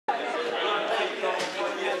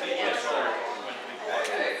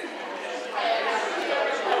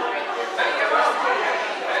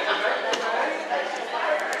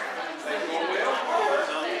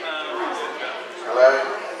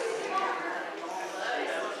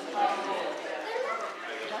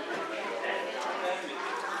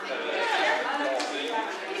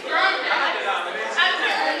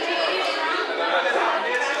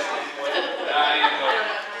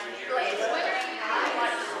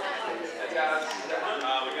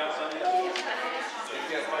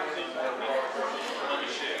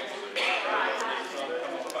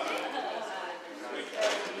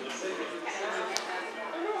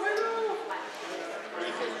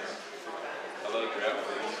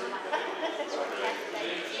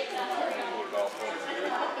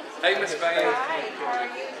Hey, Miss Van. Hi, how are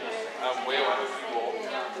you? I'm well. I hope you all.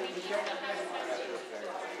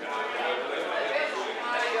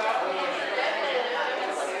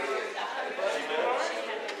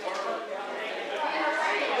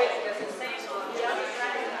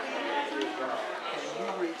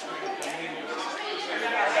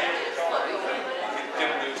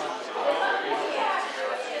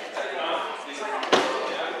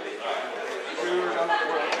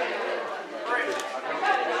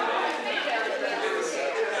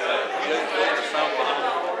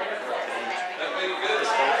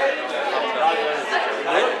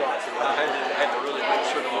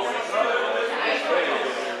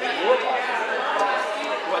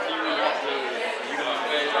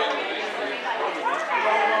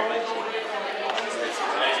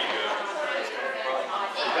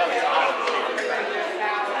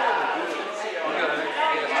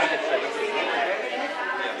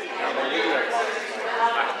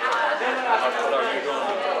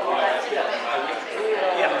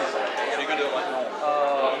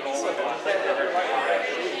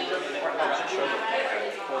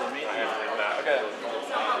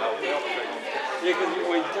 Yeah, because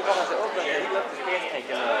when you took off, I said, oh, but he left his gas tank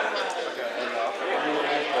in the...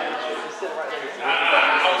 He's sitting right there.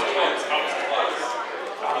 I was close.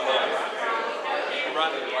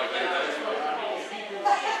 Right there, like that.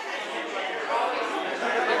 Oh,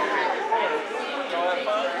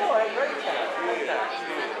 I had a great time. Great time.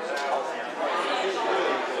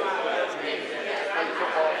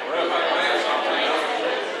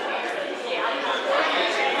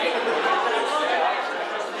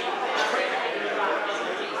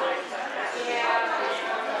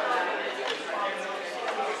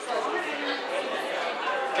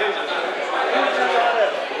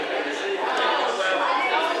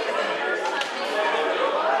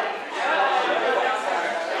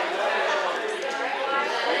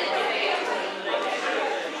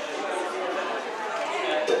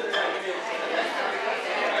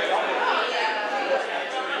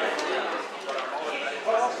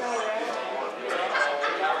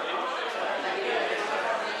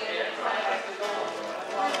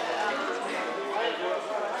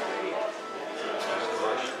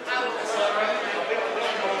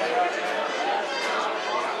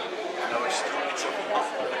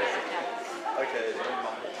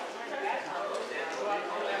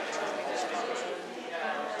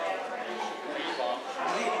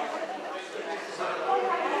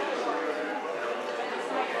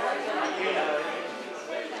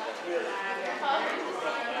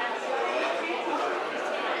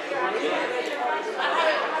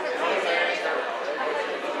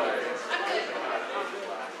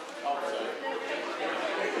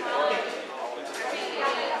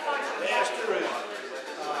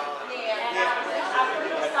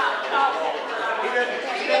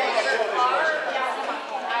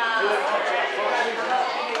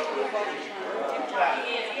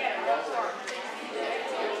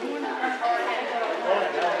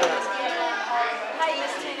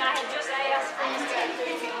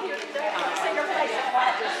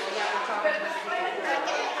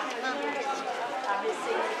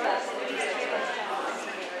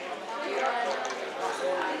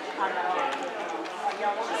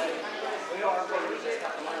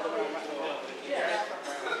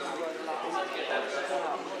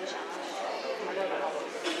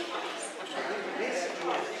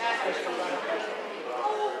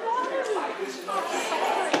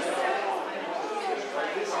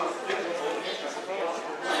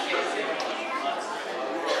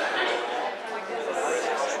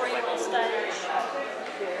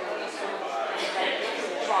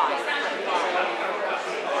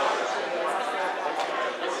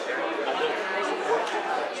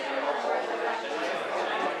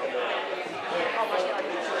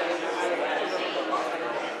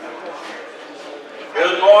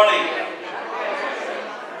 Good morning.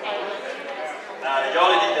 Now, y'all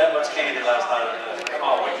didn't eat that much candy last night. Come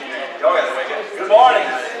on, y'all got to wake up. Good morning.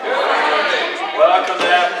 Welcome to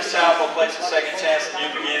Athens Chapel, place of second chance and new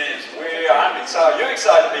beginnings. I'm excited. You're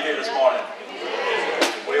excited to be here this morning.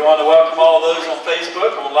 We want to welcome all those on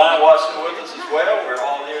Facebook, online, watching with us as well. We're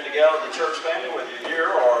all here together, the church family, whether you're here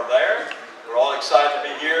or there. We're all excited to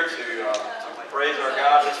be here to praise our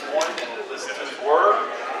God this morning and to listen to His Word.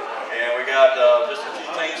 And we got just a few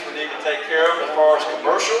things we need to take care of as far as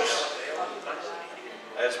commercials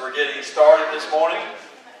as we're getting started this morning.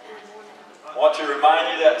 I want to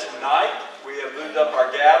remind you that tonight we have moved up our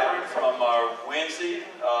gathering from our Wednesday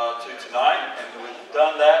to tonight, and we've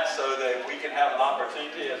done that so that we can have an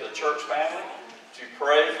opportunity as a church family to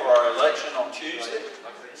pray for our election on Tuesday.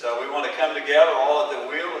 So we want to come together, all that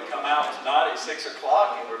will, and come out tonight at 6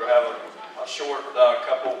 o'clock, and we're going to have a short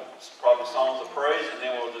couple, probably songs of praise, and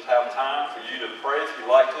then we'll just have time for you to pray if you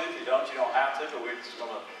like to. If you don't have to, but we're just going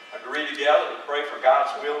to agree together to pray for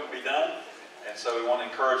God's will to be done. And so we want to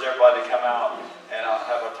encourage everybody to come out and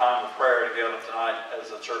have a time of prayer together tonight as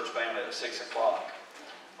a church family at 6 o'clock.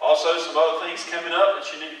 Also, some other things coming up that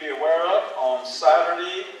you need to be aware of. On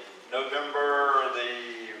Saturday, November the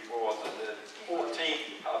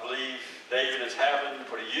 14th, I believe, David is having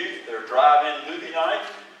for the youth their drive-in movie night,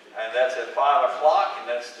 and that's at 5 o'clock, and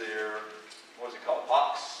that's their, what is it called,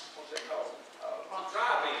 box? What's it called?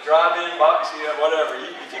 Drive-in box, yeah, whatever.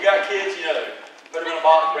 If you got kids, you know, put them in a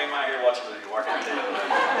box, bring them out here, watch a movie. Why can't they? It'll be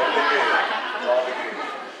good. It'll all be good.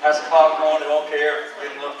 Have some popcorn, they won't care.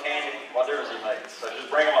 Give them a little candy, whatever you make. So just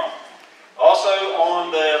bring them on. Also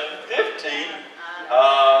on the 15th,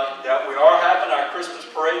 that we are having our Christmas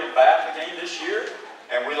parade in Bath again this year,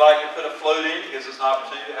 and we like to put a float in because it's an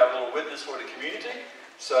opportunity to have a little witness for the community.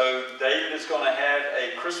 So David is going to have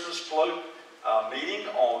a Christmas float meeting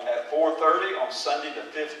at 4:30 on Sunday the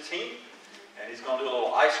 15th, and he's going to do a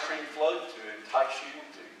little ice cream float to entice you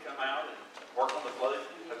to come out and work on the float.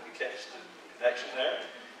 Hope you catch the connection there.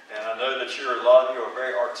 And I know that a lot of you are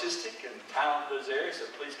very artistic and talented in those areas, so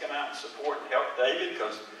please come out and support and help David,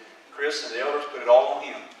 because Chris and the elders put it all on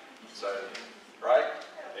him. So, right?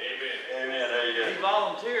 Amen. Amen. There you go. He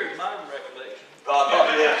volunteered, my recollection.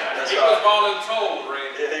 Yeah, that's He right. was voluntold,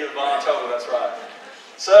 Randy. Yeah, he was voluntold, that's right.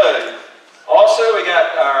 So, also we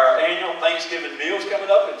got our annual Thanksgiving meals coming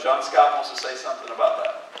up, and John Scott wants to say something about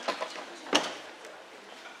that.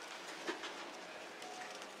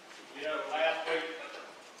 You know, last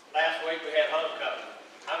week we had homecoming.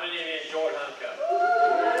 How many of you enjoyed homecoming?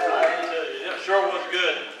 I did too. It sure was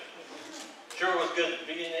good. Sure was good to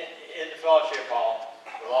be in the fellowship hall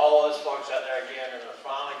with all those folks out there again, and us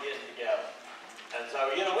finally getting together. And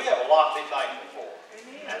so, you know, we have a lot to be thankful for.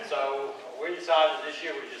 And so we decided this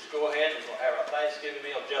year we'd just go ahead and we'll have our Thanksgiving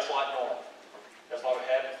meal just like normal. That's what we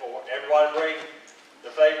had before. Everybody bring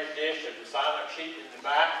their favorite dish. There's a sign-up sheet in the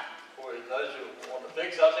back for those who want to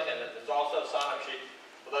fix something, and there's also a sign-up sheet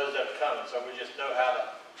for those that are coming. So we just know how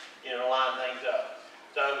to, you know, line things up.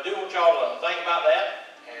 So I do want y'all to think about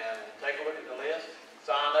that and take a look at the list,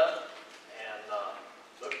 sign up, and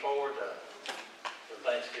look forward to the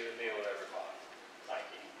Thanksgiving meal with everybody. Thank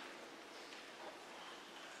you.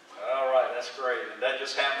 All right, that's great. And that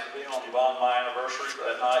just happens to be on Yvonne and my anniversary for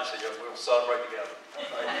that night, so we'll celebrate together.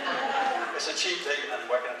 Right? It's a cheap date, honey.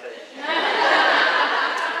 What can I tell you?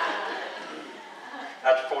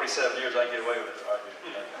 After 47 years, I can get away with it. Right?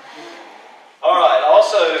 All right,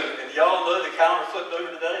 also, and y'all know the calendar flipped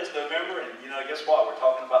over today. It's November, and you know, guess what? We're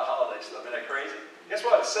talking about holiday stuff. Isn't that crazy? Guess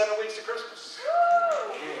what? It's 7 weeks to Christmas.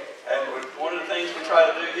 And one of the things we try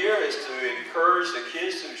to do here is to encourage the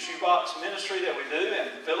kids through the shoebox ministry that we do.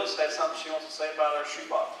 And Phyllis has something she wants to say about our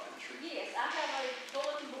shoebox ministry. Yes, I have a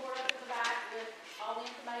bulletin board up in the back with all the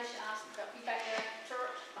information. I've got you back there at the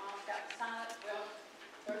church. I've got the sign up,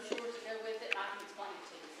 brochures to go with it, and I can explain it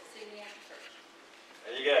to you. So see me after church.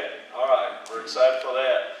 There you go. All right, we're excited for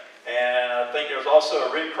that. And I think there's also a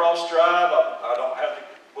Red Cross drive. I don't have the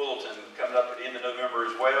bulletin coming up at the end of November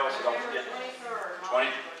as well, so don't forget.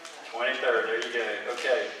 23rd, there you go.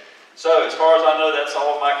 Okay. So as far as I know, that's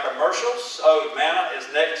all of my commercials. Oh, Manna is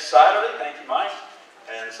next Saturday. Thank you, Mike.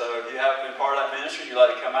 And so if you haven't been part of that ministry, you'd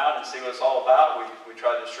like to come out and see what it's all about. We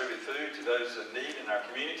try to distribute food to those in need in our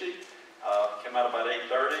community. Come out about 8:30.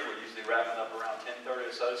 We're usually wrapping up around 10:30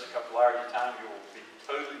 or so. So a couple hours of time, you will be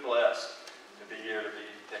totally blessed to be here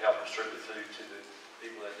to help distribute food to the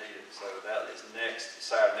people that need it. So that is next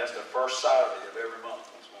Saturday. That's the first Saturday of every month.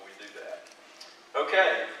 That's when we do that.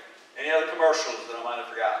 Okay. Any other commercials that I might have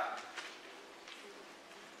forgotten?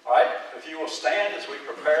 All right. If you will stand as we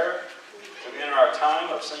prepare to enter our time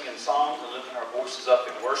of singing songs and lifting our voices up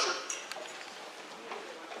in worship.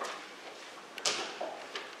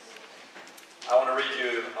 I want to read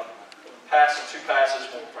you two passages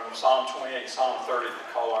from Psalm 28 and Psalm 30 to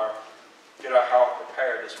get our heart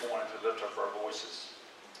prepared this morning to lift up our voices.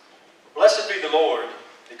 Blessed be the Lord,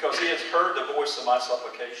 because he has heard the voice of my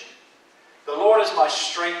supplication. The Lord is my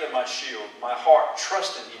strength and my shield. My heart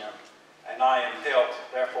trusts in him, and I am helped.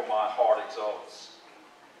 Therefore my heart exalts.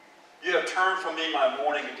 You have turned from me my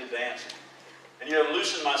mourning into dancing, and you have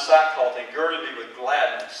loosened my sackcloth and girded me with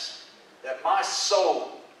gladness, that my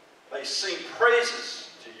soul may sing praises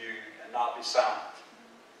to you and not be silent.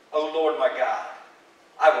 O Lord my God,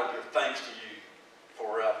 I will give thanks to you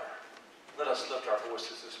forever. Let us lift our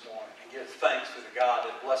voices this morning and give thanks to the God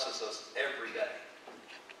that blesses us every day.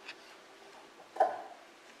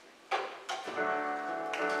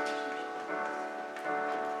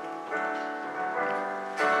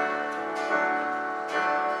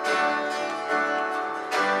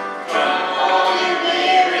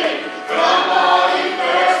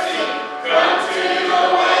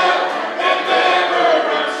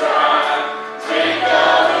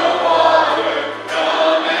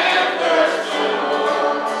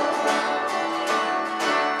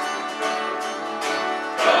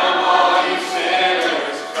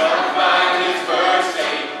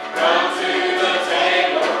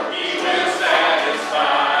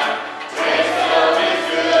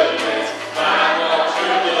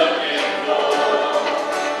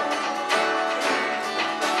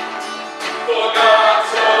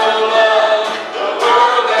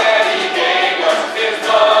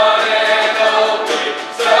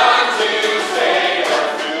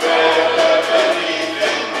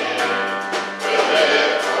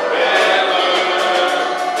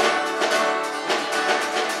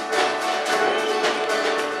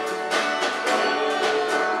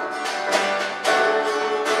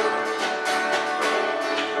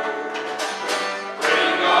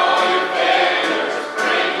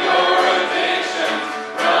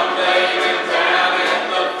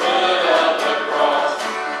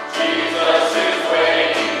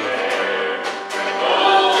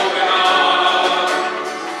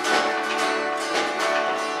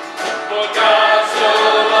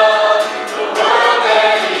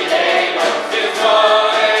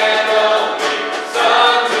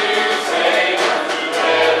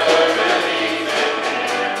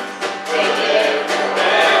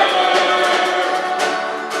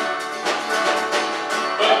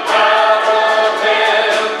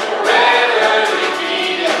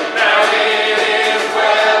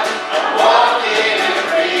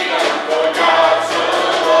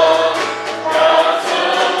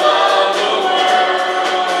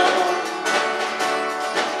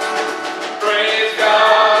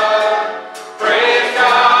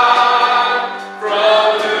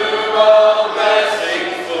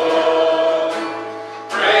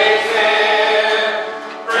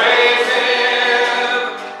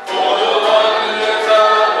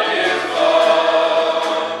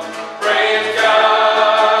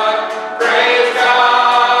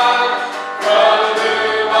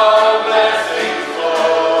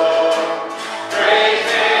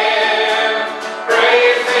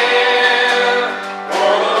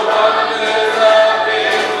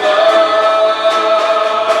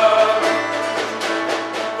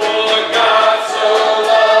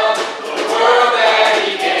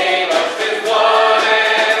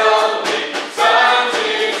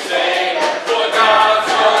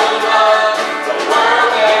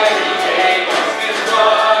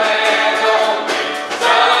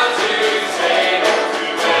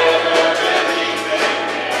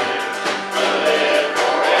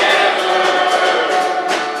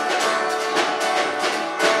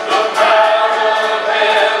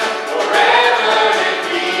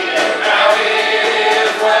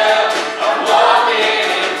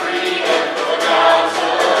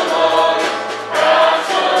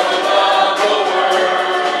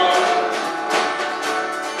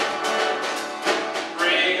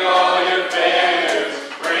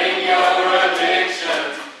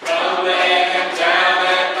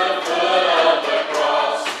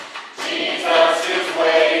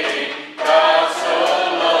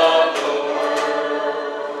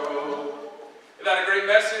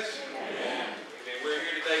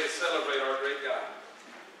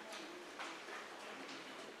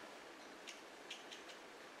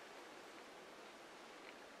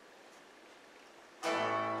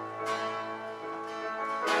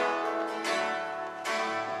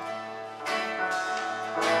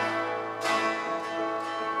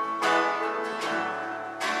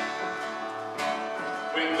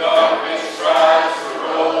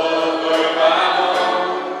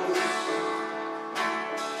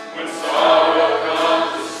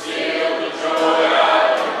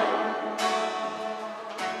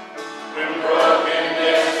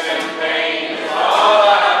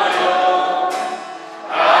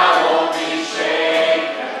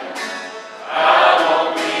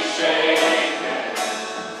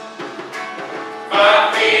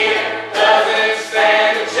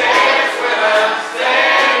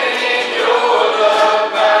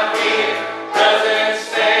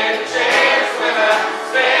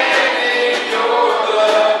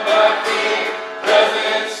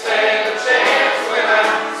 Doesn't stand a chance when I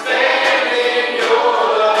stand in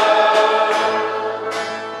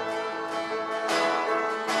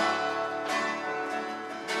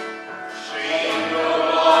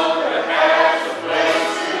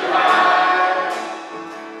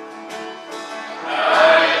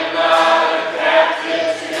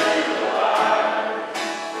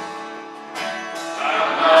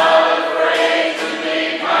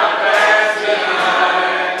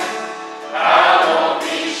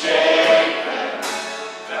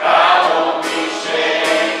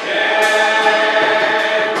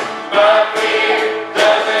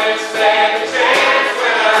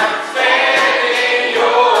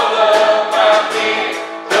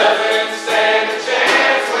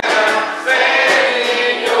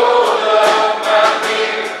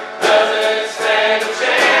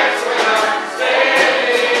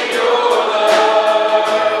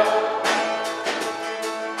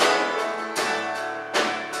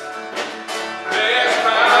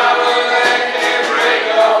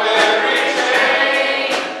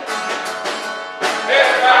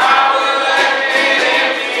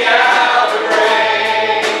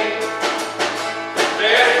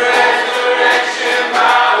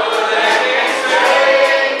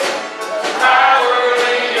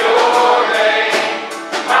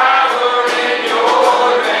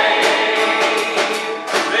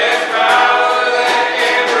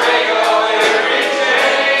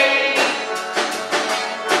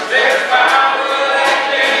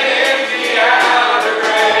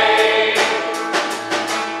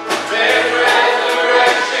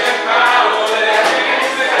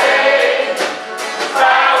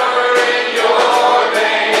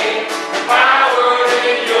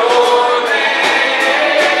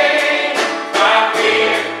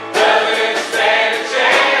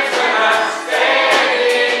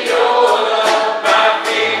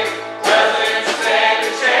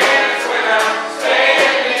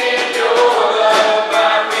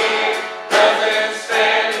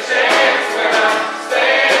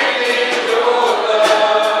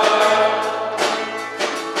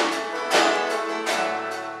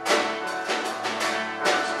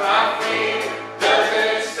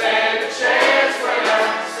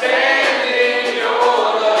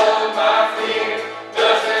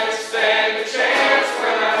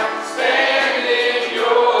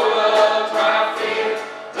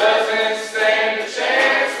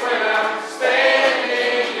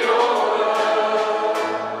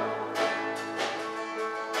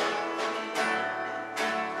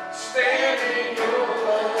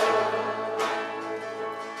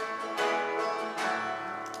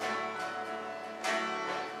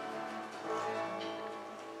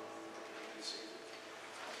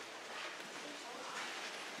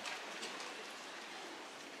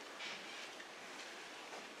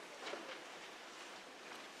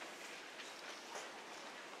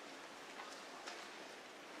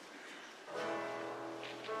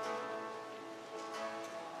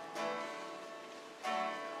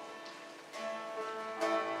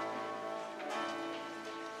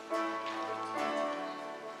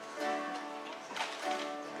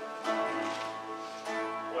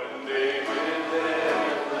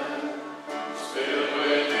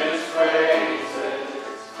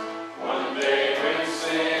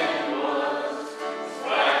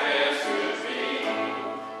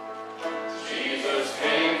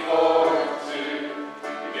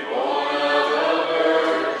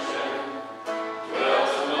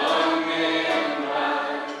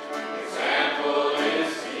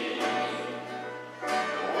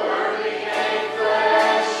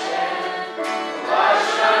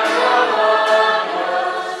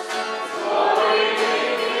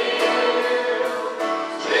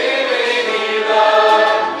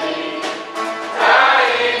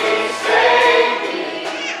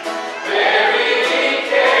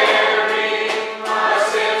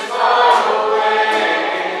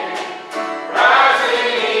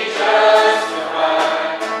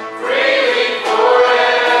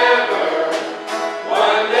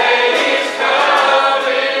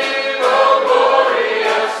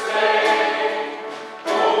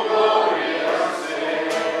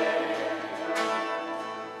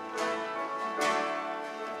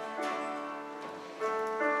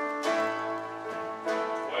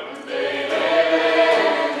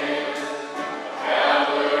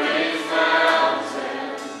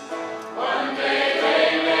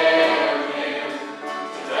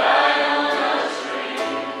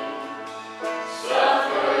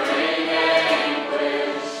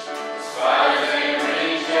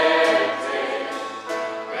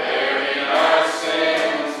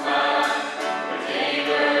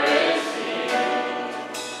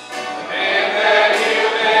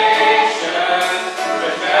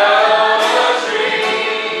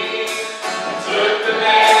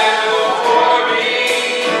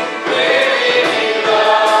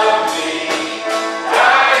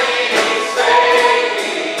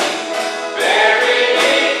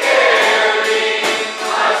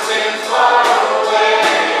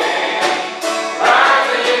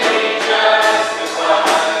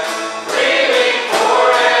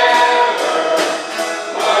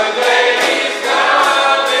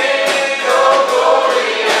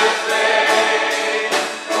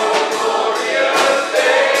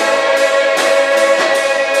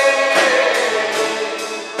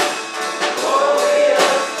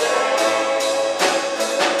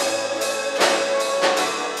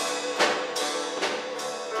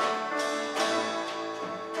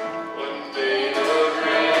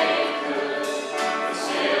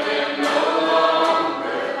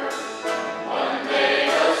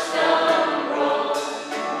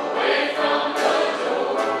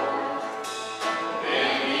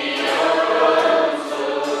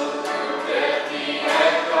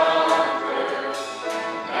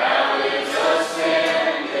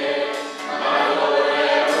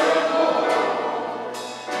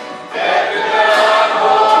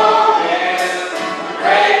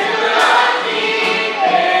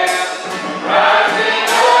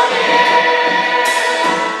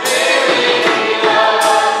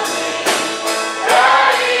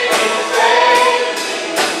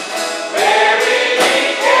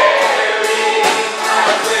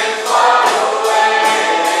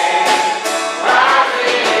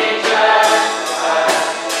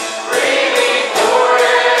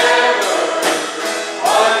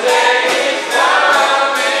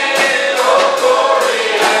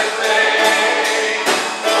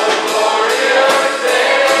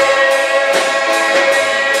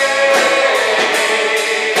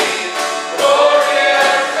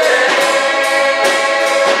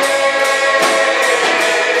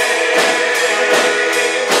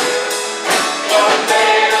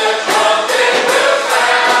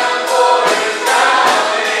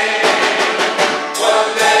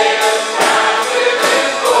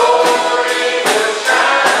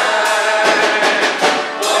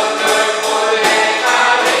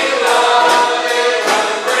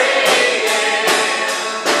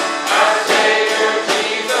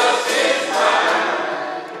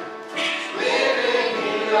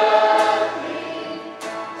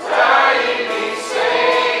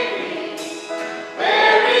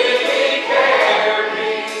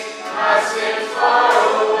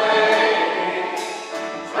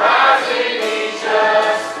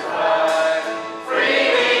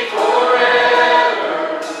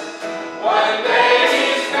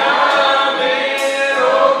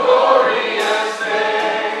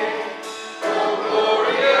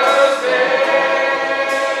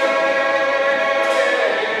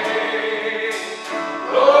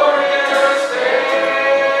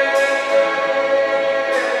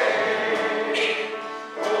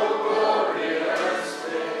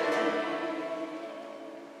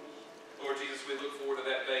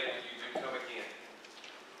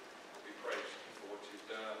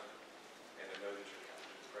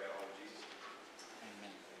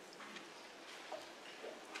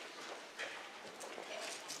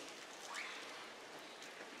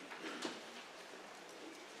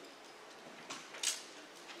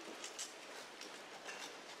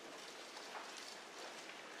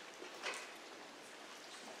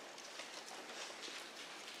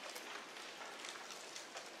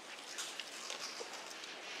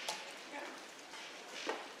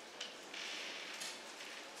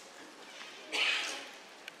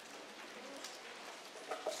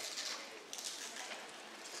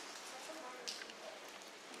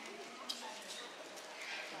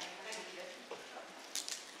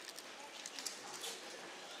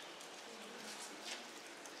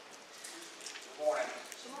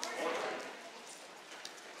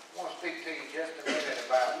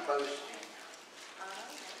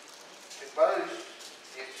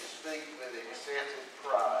excessive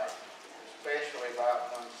pride, especially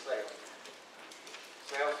about oneself.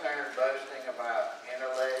 Self-centered boasting about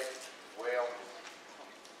intellect, wealth,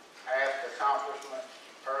 past accomplishments,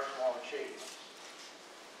 personal achievements.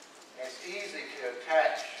 It's easy to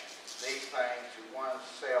attach these things to one's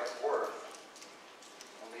self-worth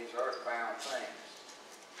on these earthbound things.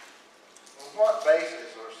 On what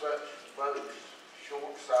basis are such boasts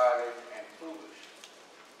short-sighted and foolish?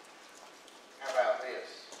 How about this?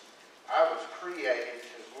 I was created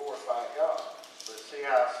to glorify God, but see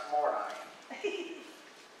how smart I am.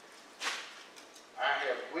 I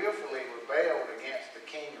have willfully rebelled against the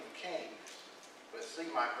King of Kings, but see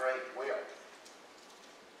my great wealth.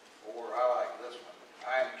 Or I like this one.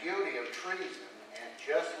 I am guilty of treason and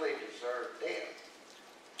justly deserve death.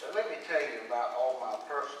 But let me tell you about all my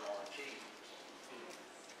personal achievements.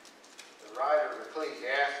 The writer of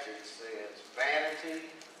Ecclesiastes says, vanity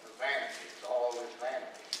of vanities, all is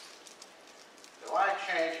vanity. The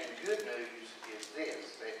life-changing good news is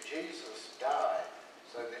this, that Jesus died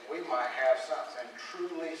so that we might have something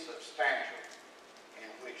truly substantial in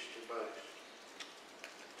which to boast.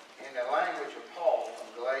 In the language of Paul from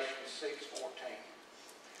Galatians 6:14,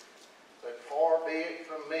 but far be it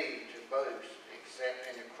from me to boast except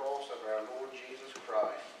in the cross of our Lord Jesus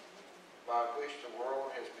Christ, by which the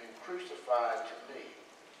world has been crucified to me,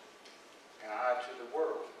 and I to the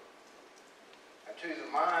world. And to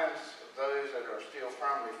the minds of those that are still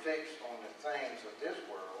firmly fixed on the things of this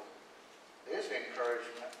world, this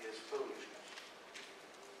encouragement is foolishness.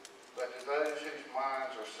 But to those whose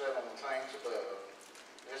minds are set on things above,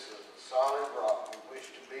 this is a solid rock on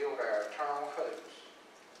which to build our eternal hopes.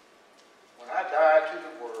 When I die to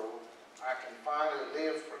the world, I can finally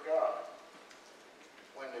live for God.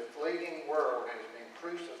 When the fleeting world has been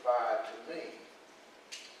crucified to me,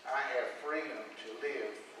 I have freedom to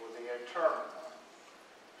live for the eternal one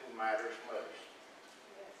who matters most.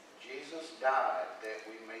 Jesus died that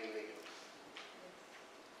we may live.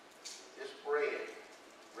 This bread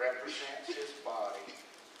represents his body,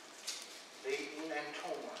 beaten and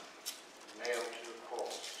torn, nailed to the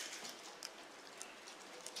cross.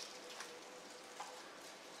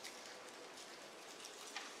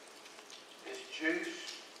 This juice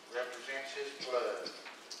represents his blood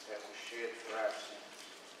that was shed for our sins.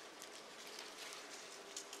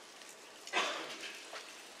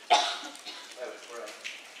 Let us pray.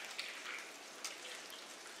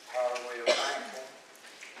 Father, we are thankful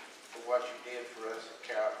for what you did for us at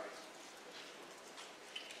Calvary.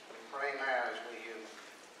 We pray now as we have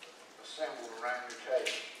assembled around your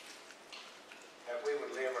table that we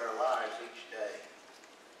would live our lives each day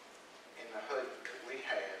in the hope that we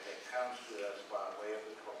have that comes to us by way of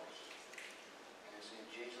the cross. And it's in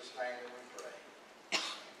Jesus' name that we pray.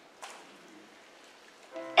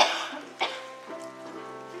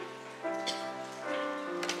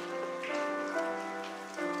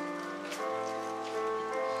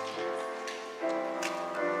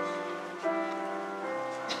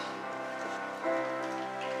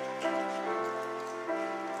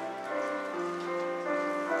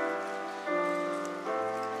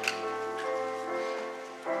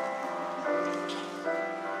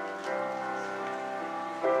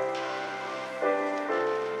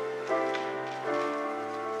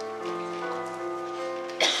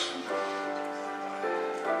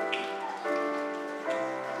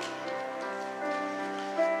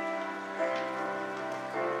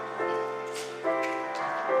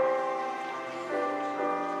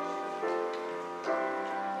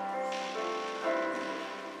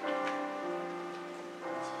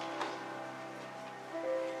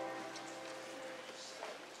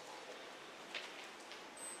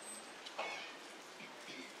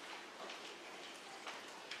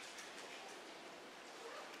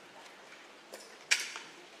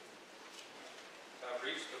 I've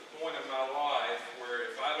reached a point in my life where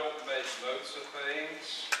if I don't make notes of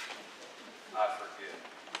things, I forget.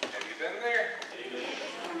 Have you been there?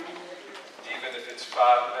 Even if it's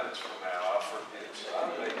 5 minutes from now, I'll forget. So I'm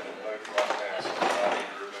making a note right now so I need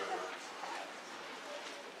to remember.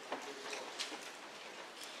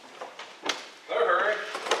 No hurry.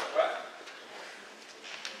 Right?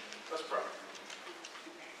 Let's pray.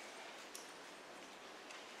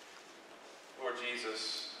 Lord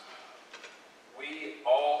Jesus, we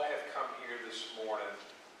all have come here this morning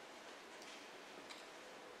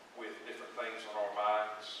with different things on our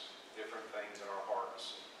minds, different things in our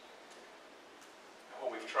hearts. And what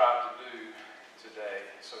we've tried to do today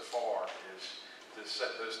so far is to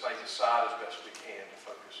set those things aside as best we can to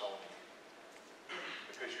focus on you.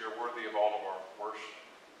 Because you're worthy of all of our worship,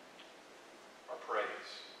 our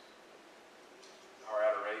praise, our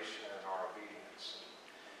adoration, and our obedience.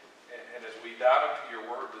 And as we dive into your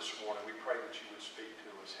word this morning, we pray that you would speak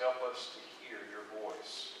to us. Help us to hear your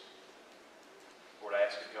voice. Lord, I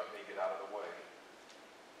ask you to help me get out of the way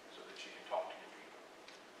so that you can talk to your people.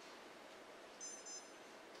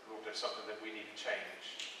 Lord, there's something that we need to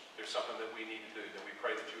change. There's something that we need to do. That we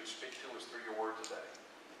pray that you would speak to us through your word today.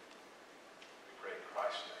 We pray in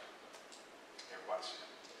Christ's name. Everybody say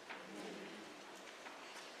it.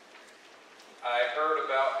 I heard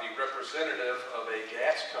about the representative of a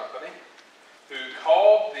gas company who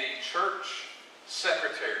called the church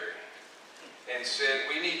secretary and said,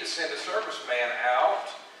 we need to send a serviceman out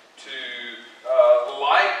to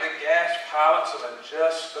light the gas pilots and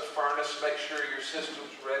adjust the furnace, make sure your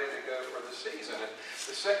system's ready to go for the season. And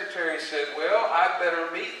the secretary said, well, I better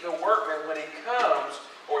meet the workman when he comes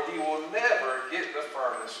or he will never get the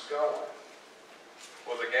furnace going.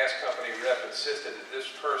 Well, the gas company rep insisted that this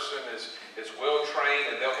person is well trained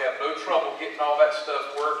and they'll have no trouble getting all that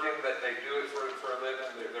stuff working, that they do it for a living,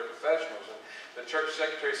 they're professionals. And the church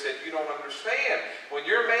secretary said, you don't understand. When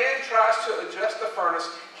your man tries to adjust the furnace,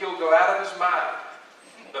 he'll go out of his mind.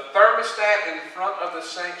 The thermostat in front of the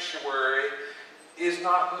sanctuary is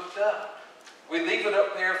not hooked up. We leave it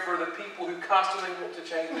up there for the people who constantly want to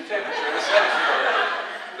change the temperature in the sanctuary.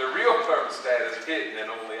 The real thermostat is hidden and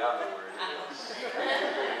only I know where it is.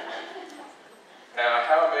 Now,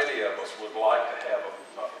 how many of us would like to have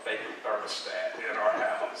a fake thermostat in our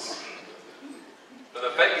house?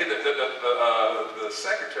 The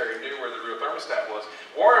secretary knew where the real thermostat was.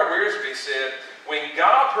 Warren Wiersbe said, when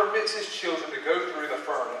God permits his children to go through the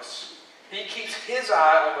furnace, he keeps his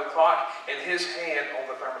eye on the clock and his hand on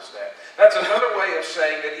the thermostat. That's another way of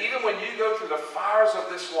saying that even when you go through the fires of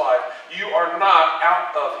this life, you are not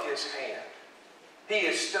out of his hand. He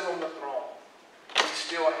is still on the throne. He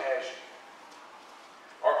still has you.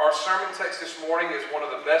 Our sermon text this morning is one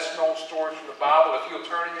of the best known stories from the Bible. If you'll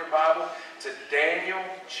turn in your Bible to Daniel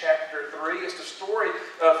chapter 3. It's the story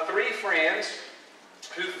of three friends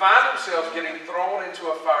who find themselves getting thrown into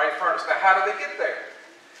a fiery furnace. Now, how did they get there?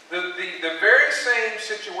 The very same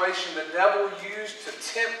situation the devil used to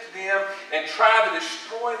tempt them and try to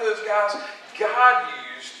destroy those guys, God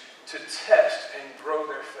used to test and grow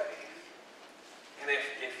their faith. And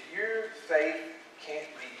if your faith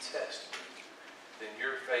can't be tested, then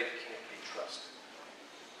your faith can't be trusted.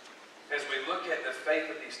 As we look at the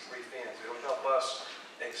faith of these three friends, it will help us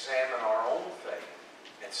examine our own faith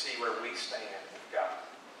and see where we stand with God.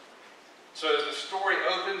 So as the story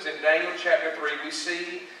opens in Daniel chapter 3, we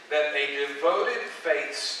see that a devoted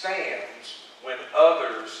faith stands when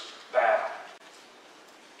others bow.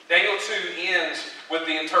 Daniel 2 ends with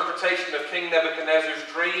the interpretation of King Nebuchadnezzar's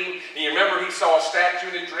dream. And you remember he saw a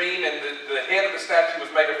statue in a dream, and the head of the statue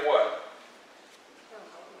was made of what?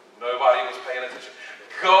 Nobody was paying attention.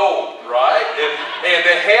 Gold, right? And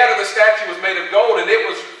the head of the statue was made of gold, and it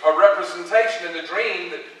was a representation in the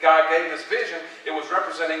dream that God gave this vision. It was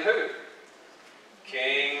representing who?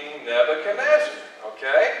 King Nebuchadnezzar,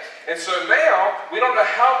 okay? And so now, we don't know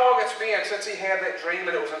how long it's been since he had that dream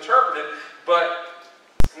and it was interpreted, but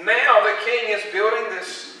now the king is building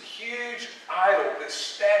this huge idol, this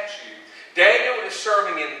statue. Daniel is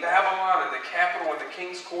serving in Babylon in the capital in the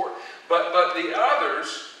king's court, but the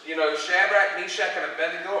others, Shadrach, Meshach, and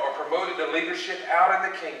Abednego are promoted to leadership out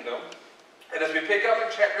in the kingdom. And as we pick up in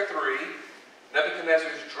chapter 3,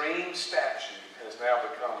 Nebuchadnezzar's dream statue has now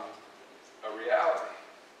become a reality.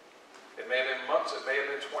 It may have been months, it may have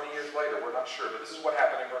been 20 years later, we're not sure, but this is what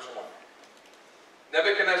happened in verse 1.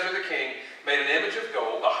 Nebuchadnezzar the king made an image of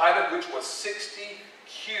gold, the height of which was 60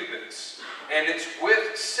 cubits, and its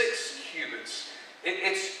width 6 cubits.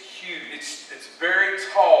 It's huge. It's very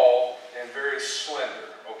tall and very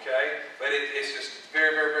slender, okay? But it's just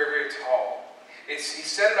very, very, very, very tall. He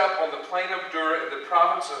set it up on the plain of Dura in the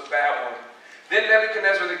province of Babylon. Then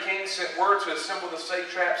Nebuchadnezzar the king sent word to assemble the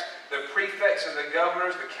satraps, the prefects and the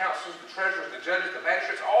governors, the counselors, the treasurers, the judges, the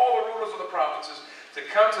magistrates, all the rulers of the provinces, to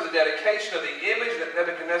come to the dedication of the image that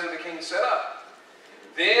Nebuchadnezzar the king set up.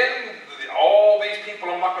 Then all these people,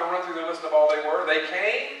 I'm not going to run through the list of all they were, they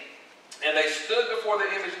came and they stood before the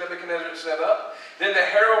image Nebuchadnezzar had set up. Then the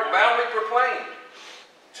herald loudly proclaimed,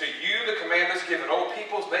 to you the command is given, O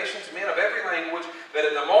peoples, nations, men of every language, that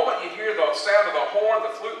at the moment you hear the sound of the horn,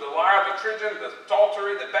 the flute, the lyre, the trigon, the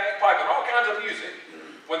psaltery, the bagpipe, and all kinds of music,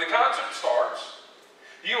 when the concert starts,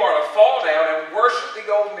 you are to fall down and worship the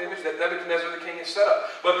golden image that Nebuchadnezzar the king has set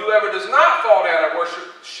up. But whoever does not fall down and worship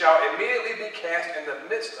shall immediately be cast in the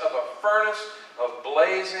midst of a furnace of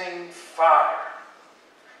blazing fire.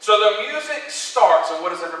 So the music starts, and what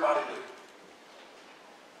does everybody do?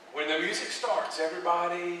 When the music starts,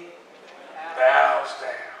 everybody bows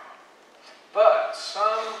down. But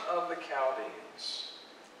some of the Chaldeans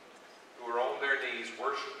who are on their knees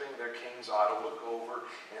worshiping their king's idol look over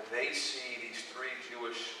and they see these three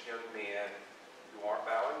Jewish young men who aren't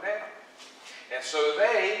bowing down. And so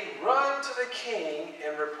they run to the king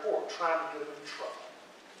and report, trying to get him in trouble.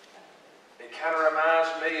 It kind of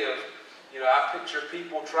reminds me of, I picture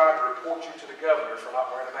people trying to report you to the governor for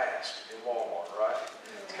not wearing a mask in Walmart, right?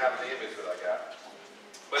 It's kind of the image that I got.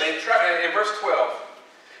 But in verse 12,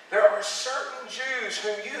 there are certain Jews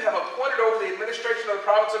whom you have appointed over the administration of the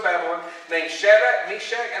province of Babylon, named Shadrach,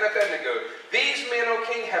 Meshach, and Abednego. These men, O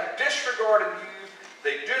king, have disregarded you.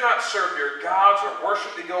 They do not serve your gods or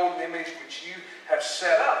worship the golden image which you have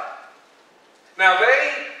set up. Now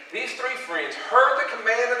these three friends, heard the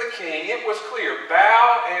command of the king. It was clear,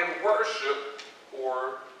 bow and worship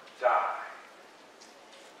or die.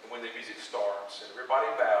 And when the music starts and everybody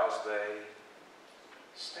bows, they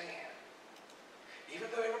stand. Even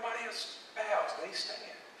though everybody else bows, they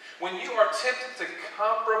stand. When you are tempted to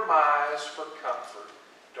compromise for comfort,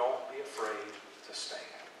 don't be afraid to stand.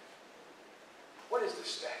 What is this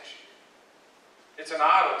statue? It's an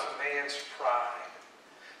idol to man's pride.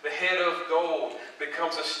 The head of gold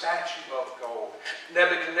becomes a statue of gold.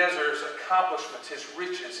 Nebuchadnezzar's accomplishments, his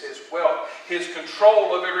riches, his wealth, his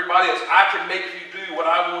control of everybody else. I can make you do what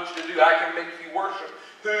I want you to do. I can make you worship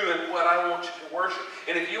who and what I want you to worship.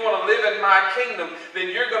 And if you want to live in my kingdom, then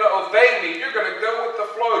you're going to obey me. You're going to go with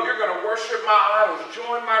the flow. You're going to worship my idols,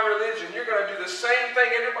 join my religion. You're going to do the same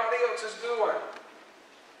thing everybody else is doing.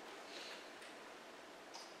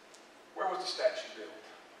 Where was the statue built?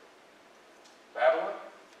 Babylon?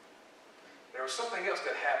 There was something else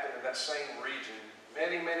that happened in that same region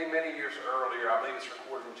many, many, many years earlier. I believe it's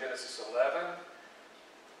recorded in Genesis 11.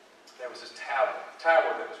 There was this tower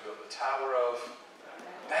that was built, the Tower of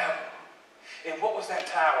Babylon. And what was that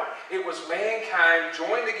tower? It was mankind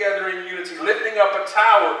joined together in unity, lifting up a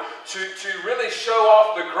tower to really show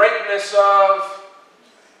off the greatness of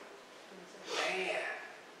man.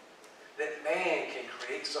 That man can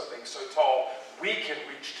create something so tall, we can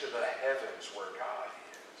reach to the heavens where God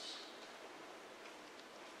is.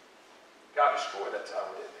 God destroyed that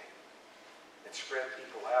tower, didn't he? And spread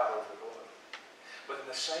people out over the globe. But in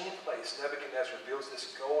the same place, Nebuchadnezzar builds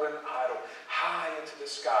this golden idol high into the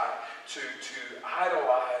sky to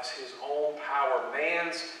idolize his own power,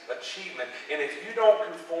 man's achievement. And if you don't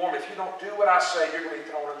conform, if you don't do what I say, you're going to be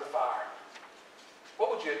thrown in the fire.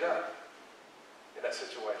 What would you have done in that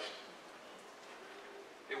situation?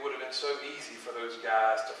 It would have been so easy for those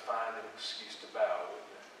guys to find an excuse to bow,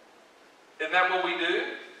 wouldn't it? Isn't that what we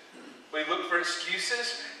do? We look for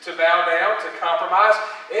excuses to bow down, to compromise.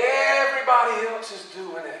 Everybody else is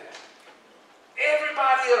doing it.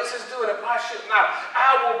 Everybody else is doing it. Why shouldn't I? I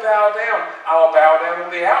will bow down. I'll bow down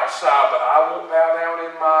on the outside, but I won't bow down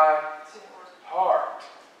in my heart.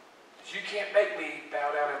 You can't make me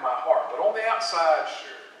bow down in my heart. But on the outside,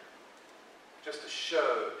 sure. Just to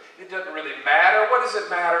show. It doesn't really matter. What does it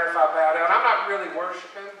matter if I bow down? I'm not really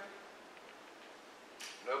worshiping.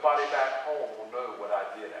 Nobody back home will know what I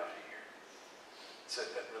did out here. So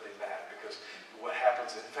it doesn't really matter because what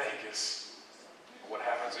happens in Vegas, what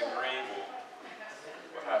happens in Greenville,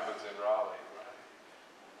 what happens in Raleigh, right?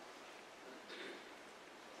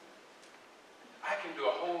 I can do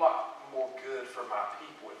a whole lot more good for my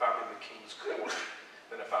people if I'm in the king's court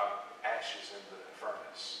than if I'm ashes in the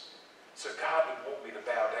furnace. So God would want me to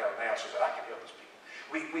bow down now so that I can help his people.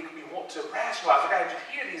 We want to rationalize. I got to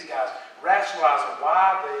hear these guys rationalizing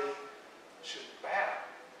why they should bow.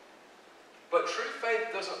 But true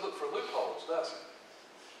faith doesn't look for loopholes, does it?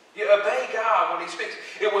 You obey God when he speaks.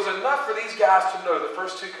 It was enough for these guys to know the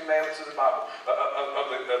first two commandments of the Bible.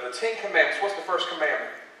 Of the 10 commandments, what's the first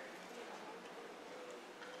commandment?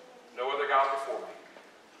 No other gods before me.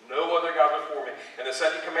 No other gods before me. And the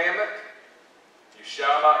second commandment? You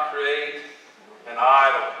shall not create an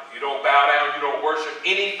idol. You don't bow down. You don't worship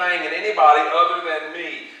anything and anybody other than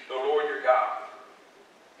me, the Lord your God.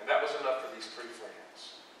 And that was enough for these three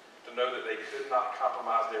friends to know that they could not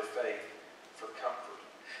compromise their faith for comfort.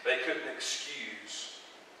 They couldn't excuse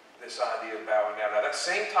this idea of bowing down. Now, that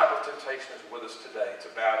same type of temptation is with us today, to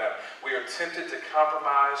bow down. We are tempted to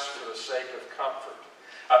compromise for the sake of comfort.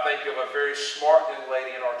 I think of a very smart young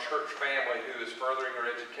lady in our church family who is furthering her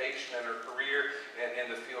education and her career in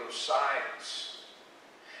the field of science.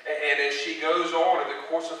 And as she goes on in the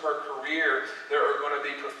course of her career, there are going to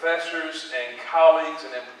be professors and colleagues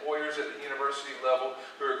and employers at the university level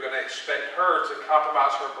who are going to expect her to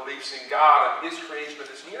compromise her beliefs in God and his creation of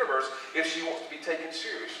this universe if she wants to be taken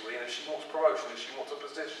seriously and if she wants promotion, if she wants a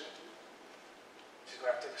position. She's going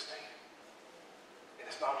to have to take a stand. And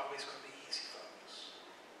it's not always going to be easy, folks.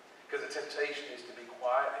 Because the temptation is to be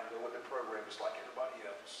quiet and go with the program just like everybody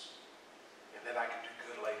else. And then I can do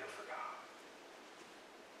good later for God.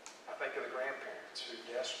 I think of the grandparents who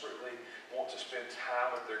desperately want to spend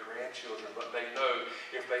time with their grandchildren, but they know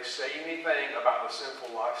if they say anything about the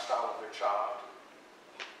sinful lifestyle of their child,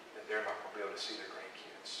 then they're not going to be able to see their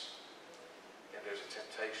grandkids. And there's a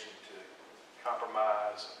temptation to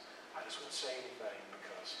compromise. I just won't say anything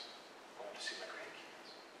because I want to see my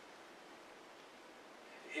grandkids.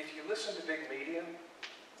 If you listen to big media,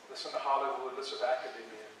 listen to Hollywood, listen to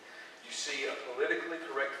academia, you see a politically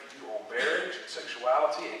correct view on marriage and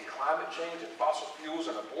sexuality and climate change and fossil fuels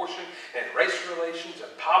and abortion and race relations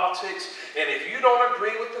and politics. And if you don't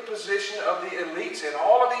agree with the position of the elites in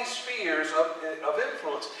all of these spheres of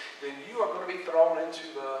influence, then you are going to be thrown into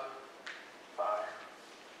the fire.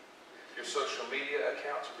 Your social media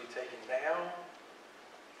accounts will be taken down.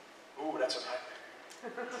 Ooh, that's a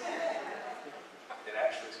nightmare. It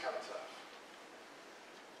actually is kind of tough.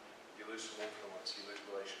 You lose some influence, you lose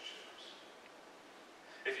relationships.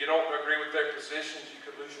 If you don't agree with their positions, you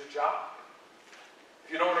could lose your job.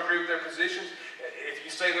 If you don't agree with their positions, if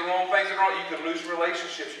you say the wrong things you could lose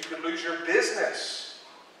relationships, you could lose your business.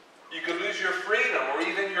 You could lose your freedom or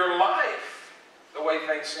even your life, the way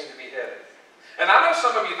things seem to be headed. And I know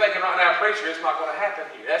some of you thinking right now, preacher, it's not going to happen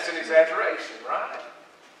here. That's an exaggeration, right?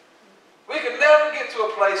 We could never get to a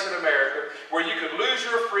place in America where you could lose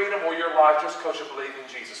your freedom or your life just because you believe in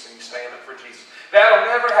Jesus and you stand up for Jesus. That'll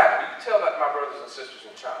never happen. You can tell that to my brothers and sisters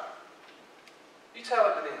in China. You tell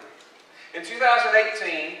it to them. In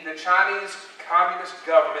 2018, the Chinese Communist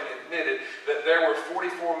government admitted that there were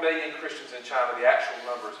 44 million Christians in China. The actual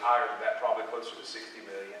number is higher than that, probably closer to 60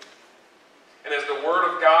 million. And as the Word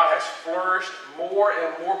of God has flourished, more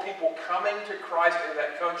and more people coming to Christ in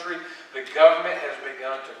that country, the government has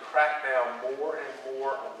begun to crack down more and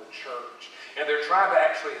more on the church. And they're trying to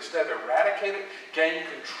actually, instead of eradicate it, gain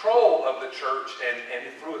control of the church and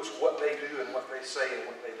influence what they do and what they say and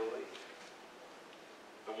what they believe.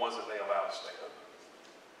 The ones that they allow to stay open.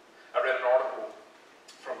 I read an article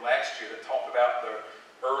from last year that talked about the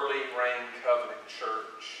Early Rain Covenant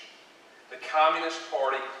Church. The Communist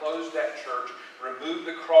Party closed that church, removed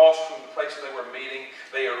the cross from the place they were meeting.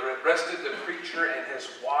 They arrested the preacher and his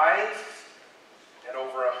wife and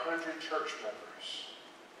over 100 church members.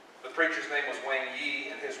 The preacher's name was Wang Yi,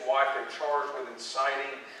 and his wife they charged with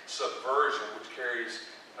inciting subversion, which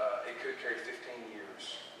could carry 15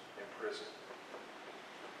 years in prison.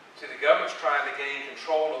 See, the government's trying to gain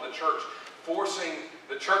control of the church, forcing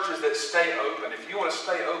the churches that stay open. If you want to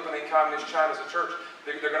stay open in Communist China as a church,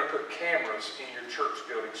 they're going to put cameras in your church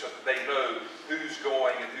building so that they know who's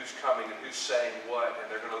going and who's coming and who's saying what, and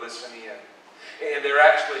they're going to listen in. And they're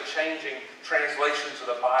actually changing translations of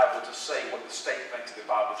the Bible to say what the state thinks the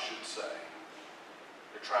Bible should say.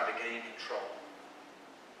 They're trying to gain control.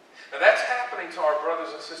 Now that's happening to our brothers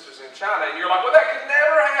and sisters in China, and you're like, well, that could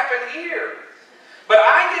never happen here. But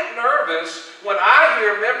I get nervous when I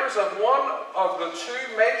hear members of one of the two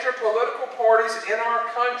major political parties in our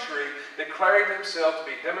country declaring themselves to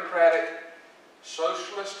be Democratic,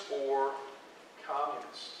 Socialist, or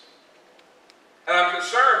Communist. And I'm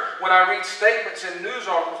concerned when I read statements in news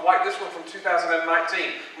articles like this one from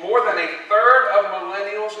 2019. More than a third of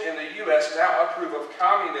millennials in the U.S. now approve of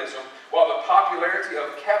communism, while the popularity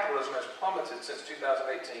of capitalism has plummeted since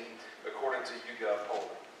 2018, according to YouGov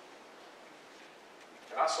polling.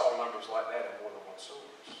 And I saw numbers like that in more than one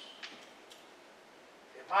source.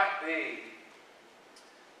 It might be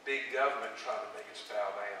big government trying to make us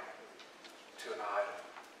bow down to an idol.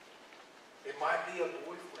 It might be a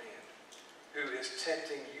boyfriend who is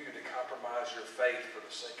tempting you to compromise your faith for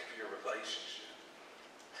the sake of your relationship.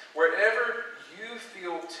 Wherever you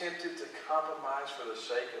feel tempted to compromise for the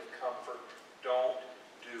sake of comfort, don't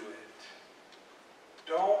do it.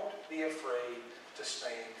 Don't be afraid to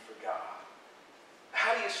stand for God.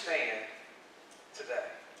 How do you stand today?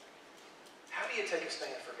 How do you take a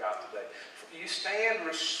stand for God today? You stand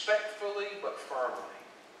respectfully but firmly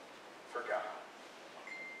for God.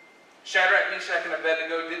 Shadrach, Meshach, and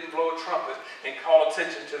Abednego didn't blow a trumpet and call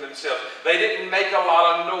attention to themselves. They didn't make a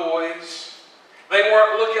lot of noise. They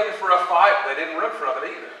weren't looking for a fight. They didn't run from it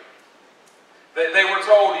either. They were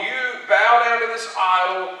told, you bow down to this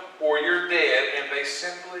idol or you're dead, and they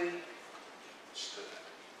simply stood.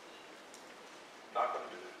 Not going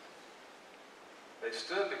to do it. They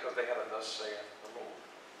stood because they had a thus saith the Lord.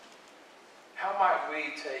 How might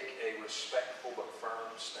we take a respectful but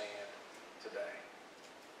firm stand today?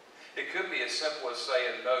 It could be as simple as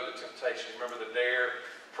saying no to temptation. Remember the DARE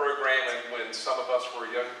program when some of us were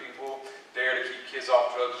young people, dare to keep kids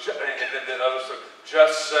off drugs, and then others said,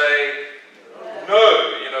 just say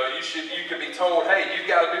no. You know, you you could be told, hey, you've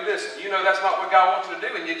got to do this, and you know that's not what God wants you to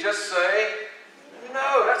do, and you just say,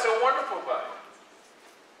 no, that's a wonderful thing.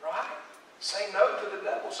 Right? Say no to the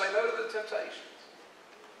devil. Say no to the temptations.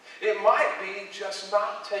 It might be just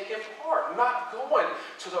not taking part, not going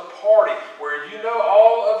to the party where you know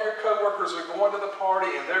all of your coworkers are going to the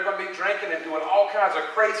party and they're going to be drinking and doing all kinds of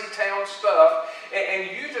crazy town stuff,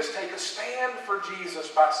 and you just take a stand for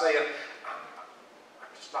Jesus by saying,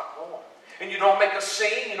 I'm just not going. And you don't make a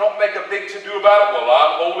scene, you don't make a big to-do about it. Well,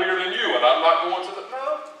 I'm holier than you and I'm not going to the...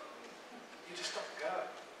 No, you just don't go.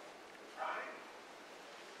 Right?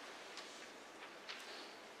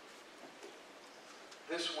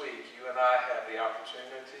 This week, you and I have the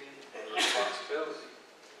opportunity and the responsibility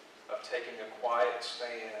of taking a quiet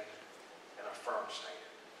stand and a firm stand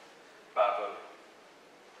by voting.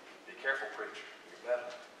 Be careful, preacher. You're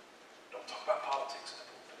better. Don't talk about politics.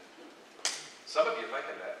 Some of you are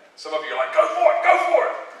thinking that. Some of you are like, go for it, go for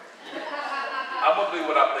it. I'm going to do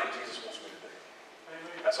what I believe Jesus wants me to do.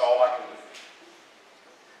 That's all I can do.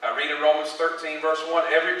 I read in Romans 13, verse 1,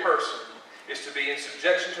 every person is to be in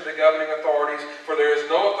subjection to the governing authorities, for there is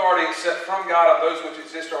no authority except from God, and those which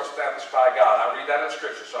exist are established by God. I read that in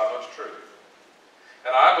Scripture, so I know it's true.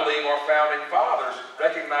 And I believe our founding fathers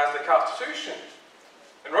recognized the Constitution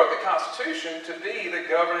and wrote the Constitution to be the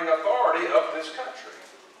governing authority of this country.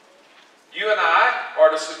 You and I are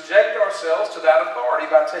to subject ourselves to that authority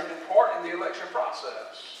by taking part in the election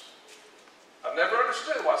process. I've never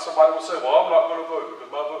understood why somebody will say, well, I'm not going to vote because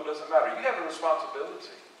my vote doesn't matter. You have a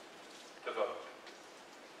responsibility to vote.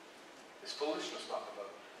 It's foolishness not to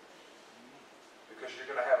vote. Because you're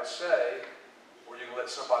going to have a say, or you're going to let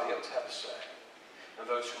somebody else have a say. And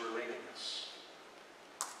those who are leading us.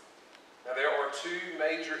 Now there are two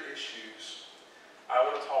major issues I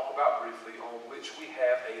want to talk about briefly on which we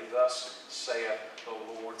have a thus saith the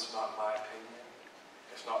Lord. It's not my opinion.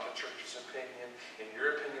 It's not the church's opinion. And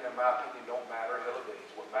your opinion and my opinion don't matter a hill of beans.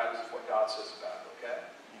 What matters is what God says about it, okay?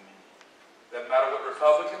 Doesn't matter what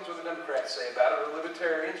Republicans or the Democrats say about it, or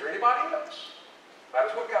Libertarians, or anybody else. It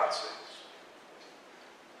matters what God says.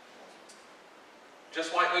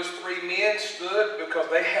 Just like those three men stood because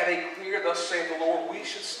they had a clear, thus saith the Lord, we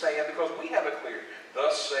should stand because we have a clear,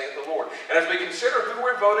 thus saith the Lord. And as we consider who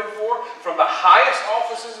we're voting for, from the highest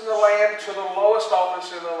offices in the land to the lowest office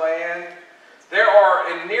in the land, there are,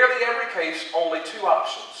 in nearly every case, only two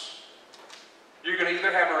options. You're going to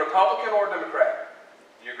either have a Republican or a Democrat.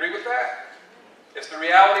 You agree with that? It's the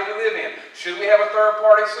reality we live in. Should we have a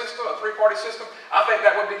third-party system, a three-party system? I think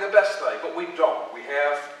that would be the best thing, but we don't. We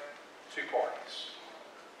have two parties.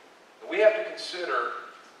 We have to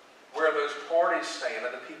consider where those parties stand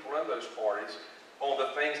and the people in those parties on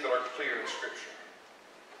the things that are clear in Scripture.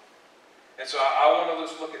 And so I want to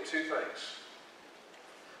just look at two things.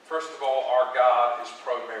 First of all, our God is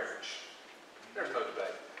pro-marriage. There's no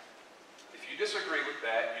debate. If you disagree with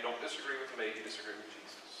that, you don't disagree with me, you disagree with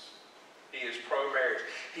Jesus. He is pro-marriage.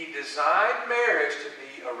 He designed marriage to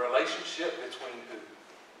be a relationship between who?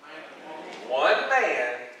 One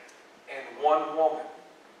man and one woman.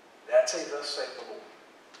 That's a thus saith the Lord.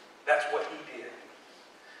 That's what he did.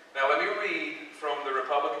 Now let me read from the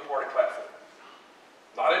Republican Party platform.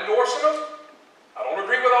 Not endorsing them. I don't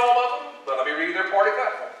agree with all of them, but let me read their party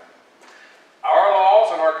platform. Our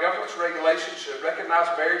laws and our government's regulations should recognize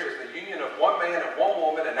marriage as the union of one man and one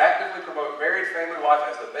woman and actively promote married family life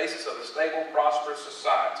as the basis of a stable, prosperous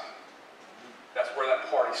society. That's where that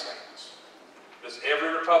party stands. Does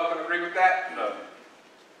every Republican agree with that? No.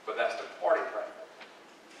 But that's the party platform.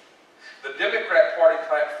 The Democrat Party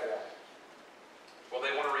platform, well,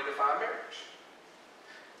 they want to redefine marriage.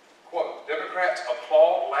 Quote, Democrats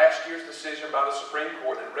applaud last year's decision by the Supreme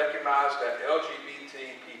Court that recognized that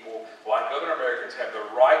LGBT people, like other Americans, have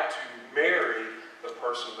the right to marry the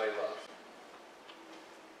person they love.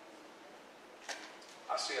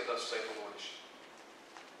 I see a thus saith the Lord issue.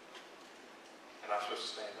 And I'm supposed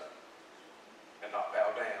to stand up and not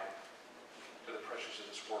bow down to the pressures of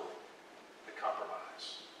this world, to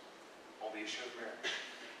compromise on the issue of marriage.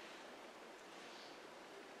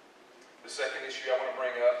 The second issue I want to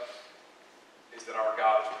bring up is that our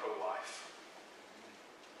God is pro-life.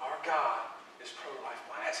 Our God is pro-life.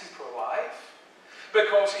 Why is he pro-life?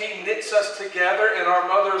 Because he knits us together in our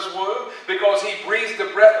mother's womb. Because he breathes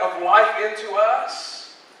the breath of life into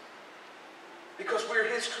us. Because we're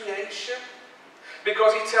his creation.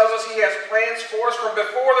 Because he tells us he has plans for us from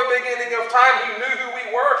before the beginning of time. He knew who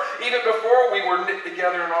we were even before we were knit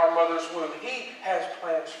together in our mother's womb. He has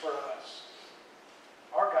plans for us.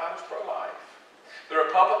 Our God is pro-life. The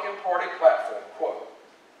Republican Party platform, quote,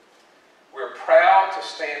 we're proud vowed to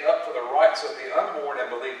stand up for the rights of the unborn and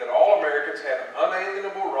believed that all Americans had an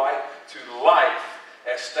unalienable right to life,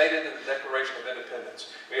 as stated in the Declaration of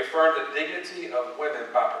Independence. We affirm the dignity of women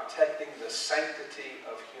by protecting the sanctity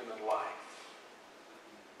of human life.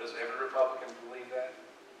 Does every Republican believe that?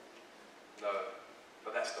 No.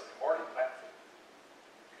 But that's the party platform.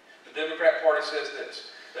 The Democrat Party says this,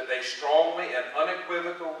 that they strongly and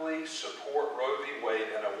unequivocally support Roe v. Wade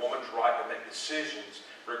and a woman's right to make decisions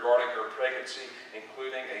regarding her pregnancy,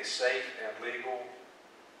 including a safe and legal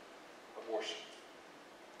abortion.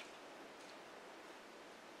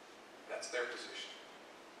 That's their position.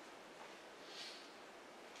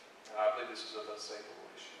 And I believe this is a unsavable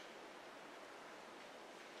issue.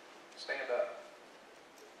 Stand up.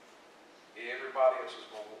 Everybody else is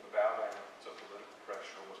going to bow down to political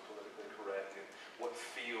pressure, what's politically correct, and what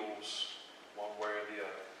feels one way or the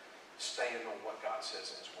other. Stand on what God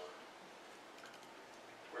says in His Word.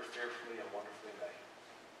 We're fearfully and wonderfully made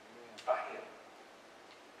by Him.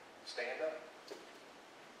 Stand up.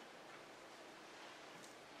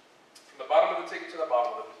 From the bottom of the ticket to the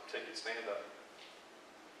bottom of the ticket, stand up.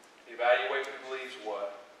 Evaluate who believes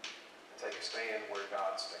what, and take a stand where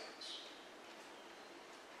God stands.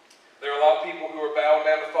 There are a lot of people who are bowing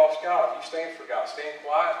down to false gods. You stand for God. Stand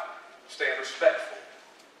quiet, stand respectful,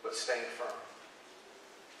 but stand firm.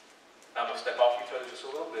 Now I'm going to step off your toes just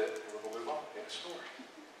a little bit, and we're going to move on in the story.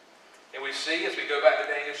 And we see, as we go back to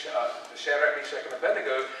Daniel, to Shadrach, Meshach, and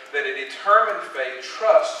Abednego, that a determined faith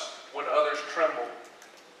trusts when others tremble.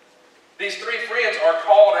 These three friends are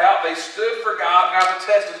called out. They stood for God. Now the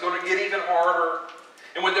test is going to get even harder.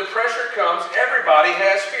 And when the pressure comes, everybody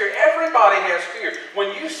has fear. Everybody has fear.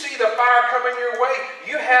 When you see the fire coming your way,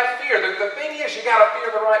 you have fear. The thing is, you got to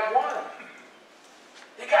fear the right one.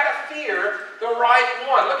 You got to fear the right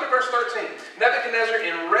one. Look at verse 13. Nebuchadnezzar,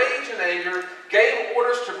 in rage and anger, gave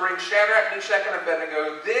orders to bring Shadrach, Meshach, and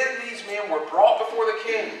Abednego. Then these men were brought before the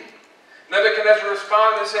king. Nebuchadnezzar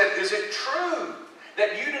responded and said, "Is it true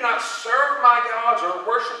that you do not serve my gods or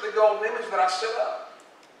worship the golden image that I set up?"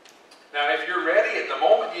 Now, if you're ready, at the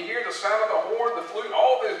moment you hear the sound of the horn, the flute,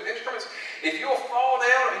 all the instruments, if you'll fall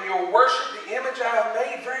down and you'll worship the image I have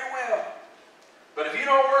made, very well. But if you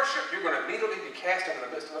don't worship, you're going to immediately be cast into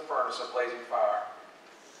the midst of the furnace of blazing fire.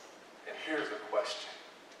 And here's the question.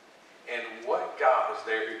 And what God is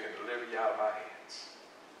there who can deliver you out of my hands?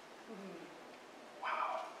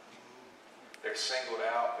 Wow. They're singled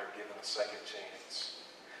out. They're given a second chance.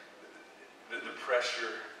 The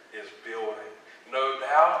pressure is building. No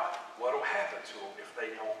doubt what will happen to them if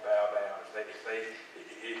they don't bow down.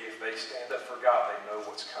 If they stand up for God, they know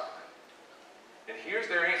what's coming. And here's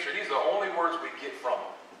their answer. These are the only words we get from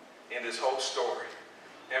them in this whole story.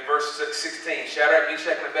 In verse 16, Shadrach,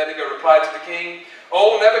 Meshach, and Abednego replied to the king,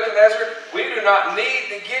 "O Nebuchadnezzar, we do not need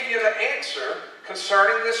to give you the answer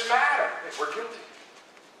concerning this matter." We're guilty.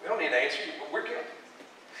 We don't need an answer. We're guilty.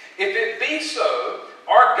 If it be so,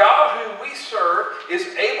 our God whom we serve is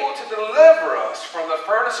able to deliver us from the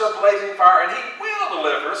furnace of blazing fire, and He will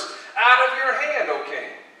deliver us out of your hand, O king.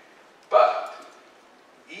 But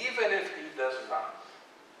even if He does not,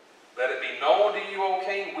 let it be known to you, O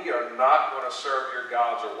king, we are not going to serve your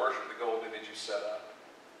gods or worship the golden image you set up.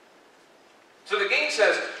 So the king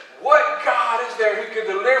says, what God is there who could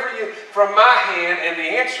deliver you from my hand? And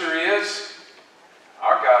the answer is,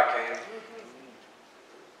 our God can.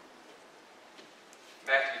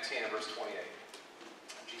 Matthew 10, verse 28.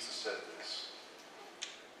 Jesus said this.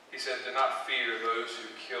 He said, "Do not fear those who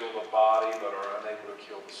kill the body but are unable to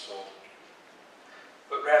kill the soul.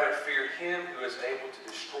 But rather fear Him who is able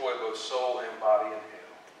to destroy both soul and body in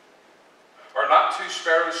hell. Are not two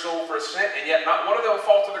sparrows sold for a cent, and yet not one of them will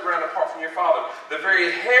fall to the ground apart from your Father? The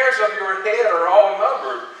very hairs of your head are all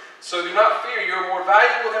numbered. So do not fear, you are more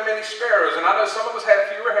valuable than many sparrows." And I know some of us have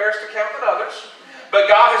fewer hairs to count than others. But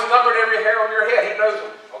God has numbered every hair on your head. He knows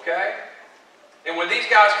them, okay? And when these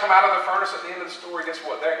guys come out of the furnace at the end of the story, guess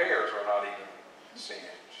what? Their hairs are not even singed.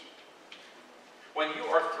 When you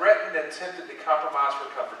are threatened and tempted to compromise for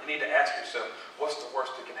comfort, you need to ask yourself, what's the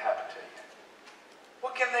worst that can happen to you?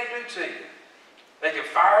 What can they do to you? They can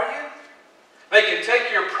fire you. They can take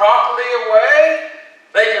your property away.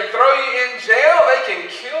 They can throw you in jail. They can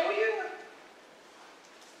kill you.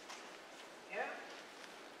 Yeah,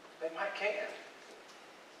 they might can.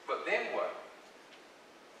 But then what?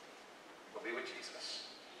 We'll be with Jesus.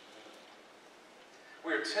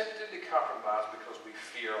 We are tempted to compromise because we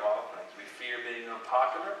fear a lot of things. We fear being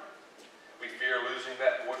unpopular. We fear losing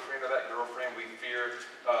that boyfriend or that girlfriend. We fear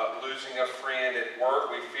losing a friend at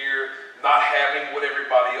work. We fear not having what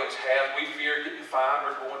everybody else has. We fear getting fined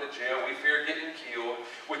or going to jail. We fear getting killed.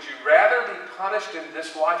 Would you rather be punished in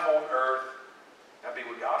this life on earth be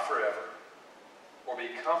with God forever, or be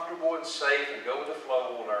comfortable and safe and go with the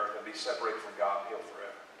flow on earth and be separated from God and healed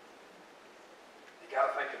forever. You got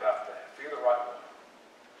to think about that. Fear the right one.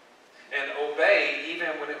 And obey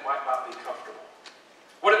even when it might not be comfortable.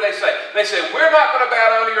 What did they say? They said, we're not going to bow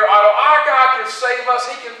down to your idol. Our God can save us.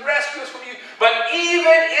 He can rescue us from you. But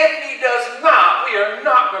even if he does not, we are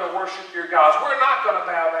not going to worship your gods. We're not going to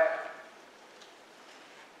bow down.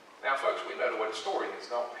 Now, folks, we know what the story is,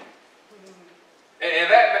 don't we?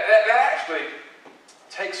 And that actually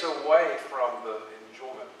takes away from the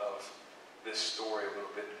enjoyment of this story a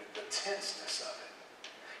little bit, the tenseness of it.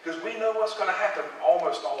 Because we know what's going to happen.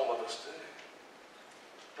 Almost all of us do.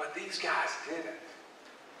 But these guys didn't.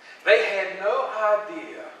 They had no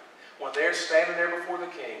idea when they're standing there before the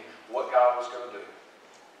king what God was going to do.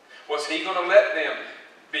 Was he going to let them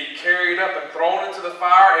be carried up and thrown into the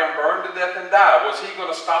fire and burned to death and die? Was he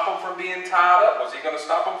going to stop them from being tied up? Was he going to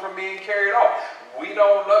stop them from being carried off? We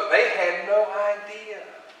don't know. They had no idea.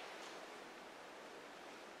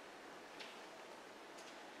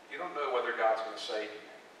 You don't know whether God's going to save you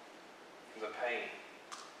from the pain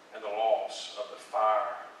and the loss of the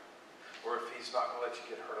fire, or if he's not going to let you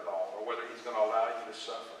get hurt at all, or whether he's going to allow you to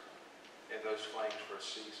suffer in those flames for a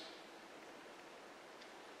season.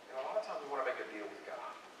 A lot of times we want to make a deal with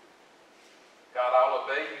God. God, I'll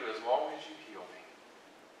obey you as long as you heal me.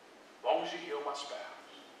 As long as you heal my spouse.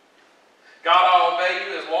 God, I'll obey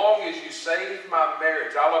you as long as you save my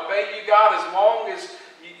marriage. I'll obey you, God, as long as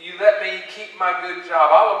you let me keep my good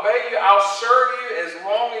job. I'll obey you. I'll serve you as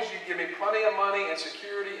long as you give me plenty of money and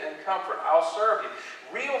security and comfort. I'll serve you.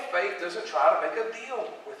 Real faith doesn't try to make a deal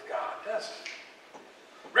with God, does it?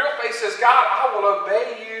 Real faith says, God, I will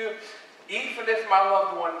obey you even if my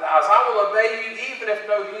loved one dies. I will obey you even if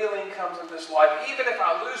no healing comes in this life. Even if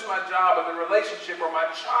I lose my job or the relationship or my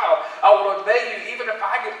child, I will obey you even if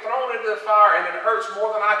I get thrown into the fire and it hurts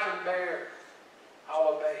more than I can bear.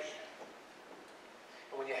 I'll obey you.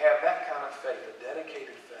 And when you have that kind of faith, a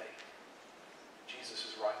dedicated faith, Jesus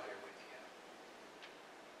is right there with you.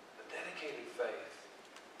 The dedicated faith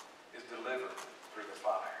is delivered through the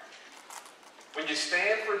fire. When you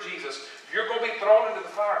stand for Jesus, you're going to be thrown into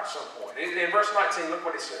the fire at some point. In verse 19, look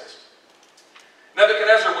what he says.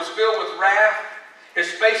 Nebuchadnezzar was filled with wrath. His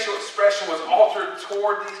facial expression was altered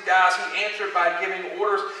toward these guys. He answered by giving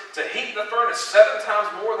orders to heat the furnace 7 times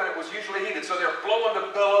more than it was usually heated. So they're blowing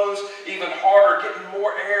the bellows even harder, getting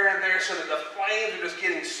more air in there so that the flames are just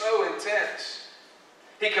getting so intense.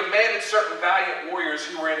 He commanded certain valiant warriors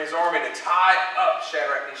who were in his army to tie up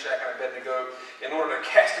Shadrach, Meshach, and Abednego in order to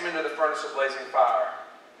cast them into the furnace of blazing fire.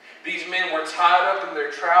 These men were tied up in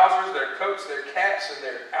their trousers, their coats, their caps, and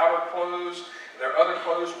their outer clothes. Their other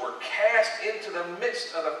clothes were cast into the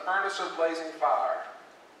midst of the furnace of blazing fire.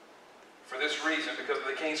 For this reason, because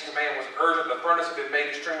the king's command was urgent, the furnace had been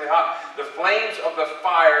made extremely hot. The flames of the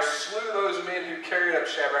fire slew those men who carried up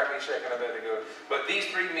Shadrach, Meshach, and Abednego. But these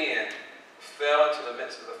 3 men fell into the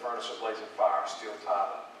midst of the furnace of blazing fire, still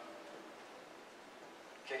tied up.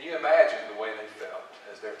 Can you imagine the way they felt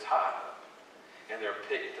as they're tied up and they're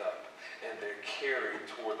picked up and they're carried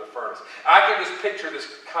toward the furnace? I can just picture this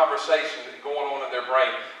conversation going on in their brain.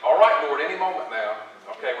 All right, Lord, any moment now.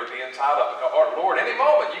 Okay, we're being tied up. Oh, Lord, any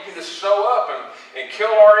moment you can just show up and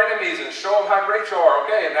kill our enemies and show them how great you are.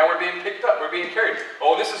 Okay, and now we're being picked up. We're being carried.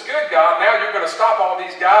 Oh, this is good, God. Now you're going to stop all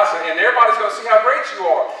these guys and everybody's going to see how great you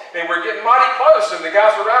are. And we're getting mighty close and the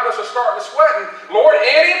guys around us are starting to sweat. And Lord,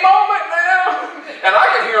 any moment now. And I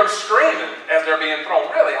can hear them screaming as they're being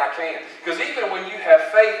thrown. Really, I can. Because even when you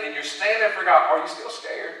have faith and you're standing for God, are you still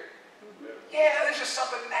scared? Yeah, there's just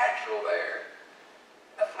something natural there.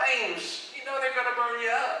 The flames, you know they're going to burn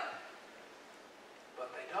you up.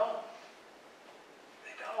 But they don't.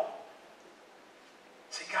 They don't.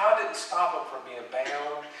 See, God didn't stop them from being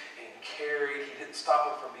bound and carried. He didn't stop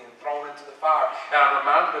them from being thrown into the fire. And I'm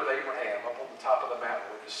reminded of Abraham up on the top of the mountain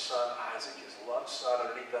with his son Isaac, his loved son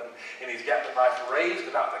underneath him. And he's got the knife raised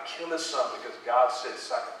about to kill his son because God said,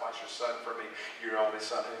 sacrifice your son for me, your only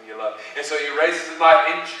son whom you love. And so he raises the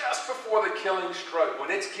knife, and just before the killing stroke,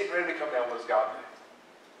 when it's getting ready to come down, what does God do?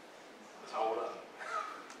 Hold up.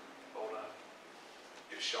 Hold up.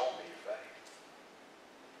 You've shown me your faith.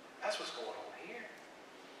 That's what's going on here.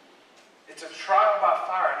 It's a trial by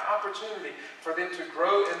fire, an opportunity for them to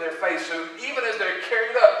grow in their faith. So even as they're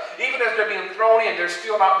carried up, even as they're being thrown in, they're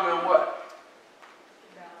still not doing what?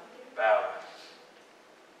 Bowing.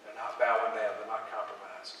 They're not bowing down. They're not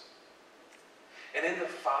compromising. And in the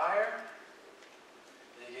fire,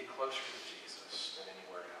 they get closer to Jesus than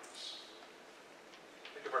anywhere else.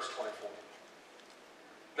 Look at verse 24.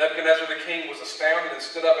 Nebuchadnezzar the king was astounded and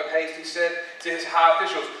stood up in haste. He said to his high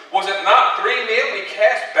officials, "Was it not 3 men we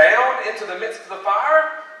cast bound into the midst of the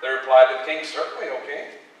fire?" They replied to the king, "Certainly, O king."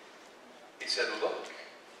 He said, "Look,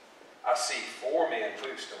 I see 4 men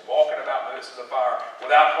loosed and walking about in the midst of the fire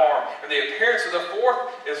without harm. And the appearance of the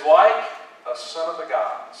 4th is like a son of the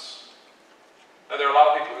gods." Now, there are a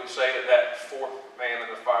lot of people who say that that 4th man in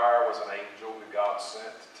the fire was an angel who God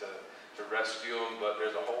sent to rescue him, but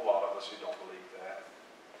there's a whole lot of us who don't believe that.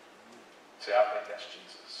 See, I think that's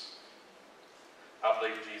Jesus. I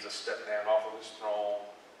believe Jesus stepped down off of his throne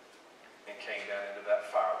and came down into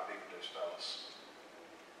that fire with people those fellas.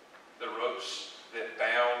 The ropes that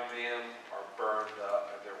bound them are burned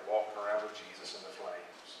up, and they're walking around with Jesus in the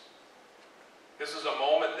flames. This is a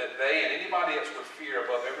moment that they and anybody else would fear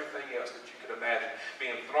above everything else that you could imagine,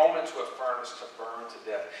 being thrown into a furnace to burn to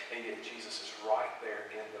death, and yet Jesus is right there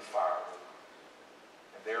in the fire with them.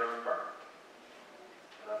 And they're unburned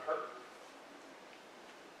and unhurt.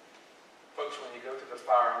 Folks, when you go through the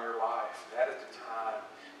fire in your life, that is the time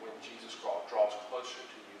when Jesus draws closer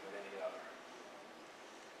to you than any other.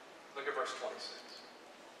 Look at verse 26.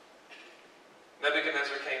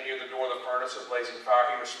 Nebuchadnezzar came near the door of the furnace of blazing fire.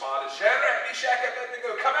 He responded, "Shadrach, Meshach, and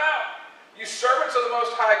Abednego, come out, you servants of the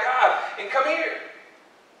Most High God, and come here."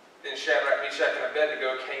 Then Shadrach, Meshach, and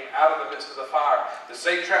Abednego came out of the midst of the fire. The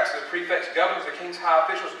satraps, the prefects, governors, the king's high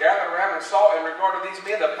officials gathered around and saw in regard to these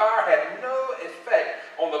men. The fire had no effect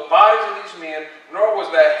on the bodies of these men, nor was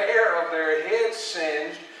the hair of their heads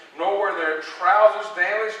singed, nor were their trousers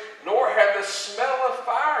damaged, nor had the smell of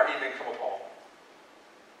fire even come upon them.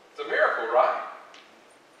 It's a miracle, right?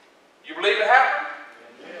 You believe it happened?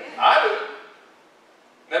 I do.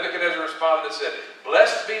 Nebuchadnezzar responded and said,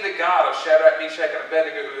 "Blessed be the God of Shadrach, Meshach, and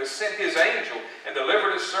Abednego, who has sent his angel and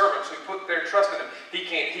delivered his servants who put their trust in him."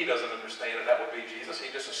 He doesn't understand that would be Jesus. He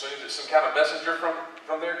just assumes it's some kind of messenger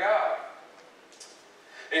from their God.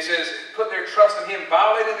 He says, "Put their trust in him,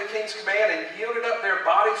 violated the king's command, and yielded up their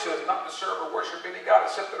bodies so as not to serve or worship any God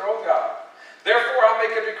except their own God. Therefore I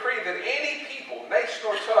make a decree that any people, nation,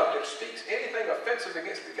 or tongue that speaks anything offensive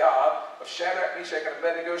against the God of Shadrach, Meshach, and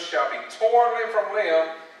Abednego shall be torn limb from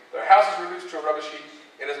limb, their houses reduced to a rubbish heap,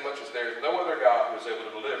 inasmuch as there is no other God who is able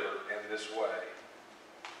to deliver in this way."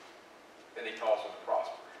 Then he calls them to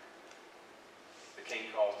prosper. The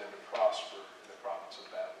king calls them to prosper in the province of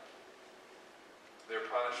Babylon. Their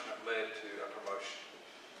punishment led to a promotion.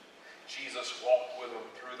 Jesus walked with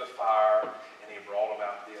them through the fire, and he brought them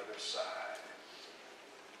out the other side.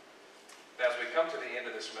 Now, as we come to the end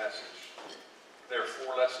of this message, there are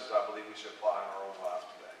 4 lessons I believe we should apply in our own lives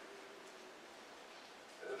today.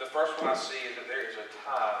 The first one I see is that there is a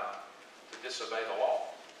time to disobey the law.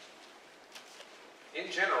 In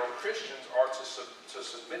general, Christians are to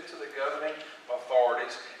submit to the governing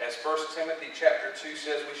authorities. As 1 Timothy chapter 2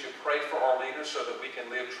 says, we should pray for our leaders so that we can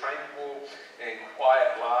live tranquil and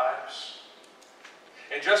quiet lives.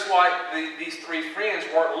 And just like these 3 friends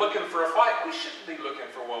weren't looking for a fight, we shouldn't be looking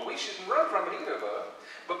for one. We shouldn't run from it either, though.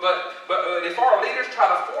 But if our leaders try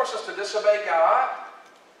to force us to disobey God,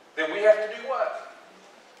 then we have to do what?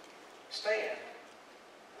 Stand.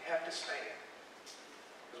 We have to stand.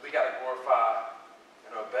 Because we got to glorify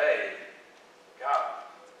and obey God,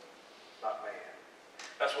 not man.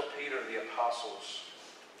 That's what Peter and the apostles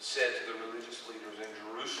said to the religious leaders in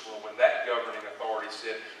Jerusalem when that governing authority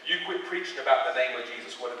said, "You quit preaching about the name of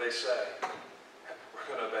Jesus." What did they say? We're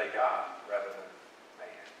going to obey God rather than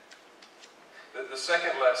man. The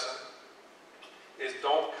second lesson is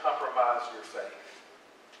don't compromise your faith.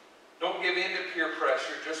 Don't give in to peer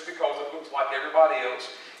pressure just because it looks like everybody else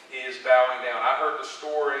is bowing down. I heard the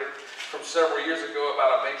story from several years ago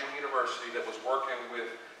about a major university that was working with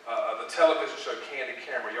the television show Candid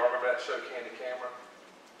Camera. Y'all remember that show, Candid Camera?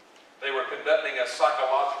 They were conducting a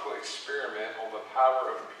psychological experiment on the power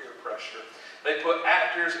of peer pressure. They put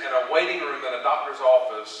actors in a waiting room in a doctor's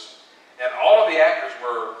office, and all of the actors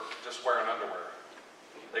were just wearing underwear.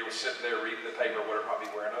 They were sitting there reading the paper, whatever, probably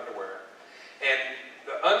wearing underwear. And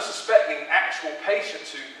the unsuspecting actual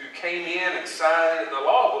patients who came in and signed in the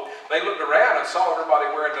law book, they looked around and saw everybody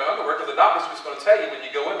wearing the underwear, because the doctor's just going to tell you when you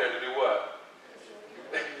go in there to do what?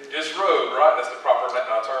 Disrobe, right? That's the proper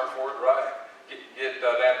term for it, right? Get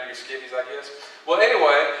down to your skivvies, I guess. Well,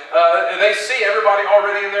 anyway, they see everybody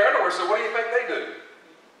already in their underwear, so what do you think they do?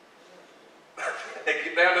 They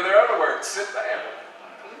get down to their underwear and sit down.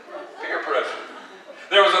 Peer pressure.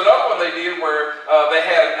 There was another one they did where they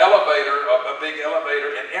had an elevator, a big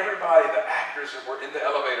elevator, and everybody, the actors that were in the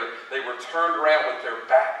elevator, they were turned around with their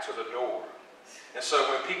back to the door. And so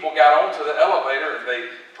when people got onto the elevator and they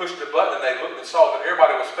pushed the button and they looked and saw that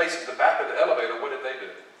everybody was facing the back of the elevator, what did they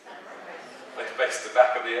do? They face the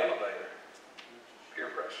back of the elevator. Peer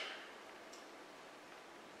pressure.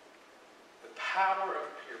 The power of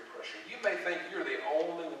peer pressure. You may think you're the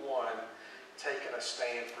only one taking a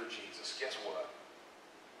stand for Jesus. Guess what?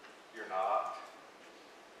 You're not.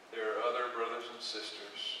 There are other brothers and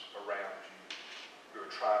sisters around you who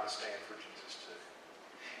are trying to stand for Jesus too.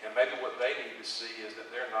 And maybe what they need to see is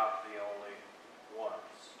that they're not the only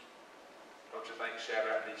ones. Don't you think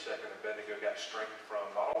Shadrach, Meshach, and Abednego got strength from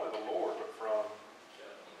not only the Lord, but from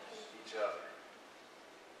each other?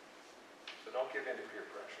 So don't give in to peer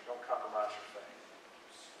pressure. Don't compromise your faith.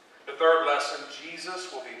 The third lesson,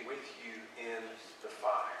 Jesus will be with you in the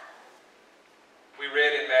fire. We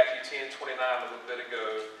read in Matthew 10:29 a little bit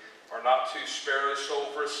ago, "Are not two sparrows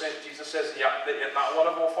sold for a cent?" Jesus says, "Yeah, and not one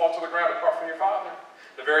of them will fall to the ground apart from your Father.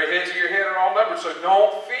 The very hairs of your head are all numbered, so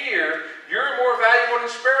don't fear. You're more valuable than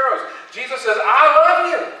sparrows." Jesus says, "I love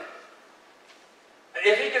you."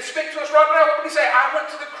 If he could speak to us right now, what would he say? I went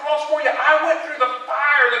to the cross for you. I went through the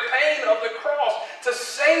fire, the pain of the cross to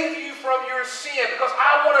save you from your sin because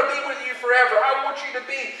I want to be with you forever. I want you to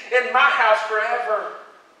be in my house forever.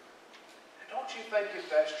 And don't you think if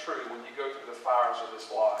that's true, when you go through the fires of this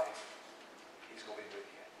life, he's going to be with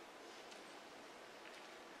you?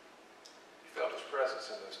 You felt his presence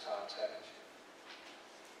in those times, haven't you?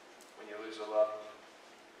 When you lose a loved one.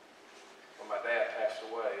 When my dad passed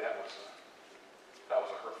away, that was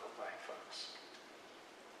a hurtful thing, folks.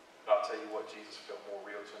 But I'll tell you what, Jesus felt more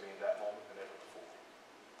real to me in that moment than ever before.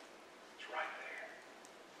 It's right there.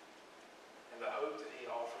 And the hope that he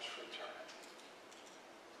offers for eternity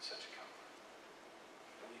is such a comfort.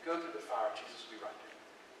 When you go through the fire, Jesus will be right there.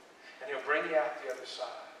 And he'll bring you out the other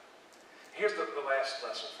side. Here's the last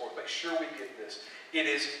lesson for it. Make sure we get this. It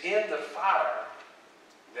is in the fire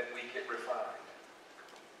that we get refined.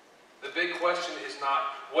 The big question is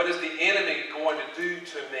not, what is the enemy going to do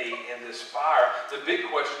to me in this fire? The big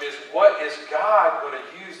question is, what is God going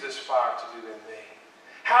to use this fire to do in me?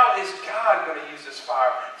 How is God going to use this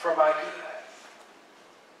fire for my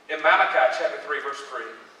good? In Malachi chapter 3, verse 3,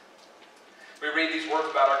 we read these words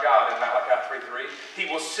about our God in Malachi 3:3.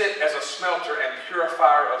 "He will sit as a smelter and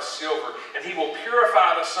purifier of silver, and he will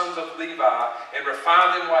purify the sons of Levi and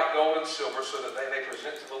refine them like gold and silver so that they may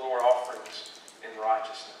present to the Lord offerings in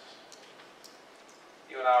righteousness."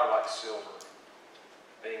 You and I are like silver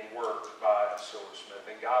being worked by a silversmith,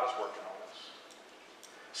 and God is working on us.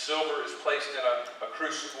 Silver is placed in a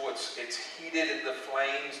crucible. It's heated in the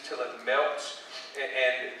flames till it melts,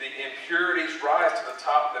 and the impurities rise to the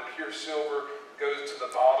top. The pure silver goes to the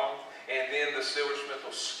bottom, and then the silversmith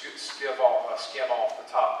will skim off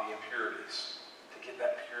the top the impurities to get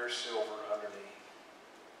that pure silver underneath.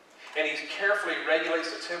 And he carefully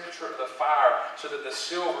regulates the temperature of the fire so that the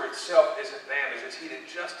silver itself isn't damaged. It's heated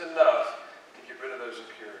just enough to get rid of those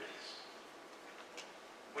impurities.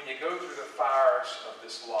 When you go through the fires of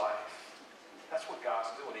this life, that's what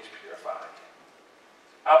God's doing. He's purifying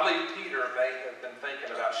you. I believe Peter may have been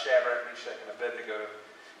thinking about Shadrach, Meshach, and Abednego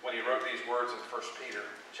when he wrote these words in 1 Peter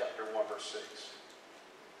chapter 1, verse 6.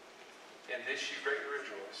 "In this you greatly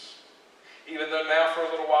rejoice, even though now for a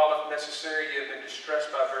little while, if necessary, you have been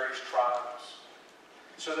distressed by various trials,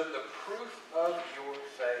 so that the proof of your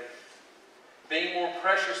faith, being more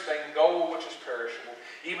precious than gold which is perishable,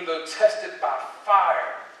 even though tested by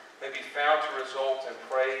fire, may be found to result in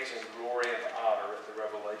praise and glory and honor at the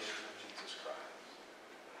revelation of Jesus Christ."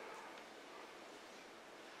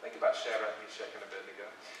 Think about Shadrach, Meshach, and Abednego.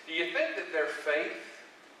 Do you think that their faith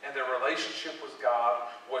and their relationship with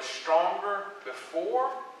God was stronger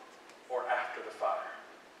before or after the fire?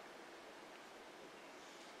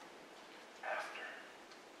 After.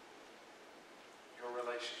 Your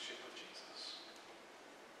relationship with Jesus.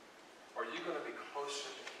 Are you going to be closer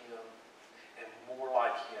to him and more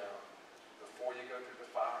like him before you go through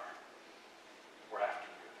the fire or after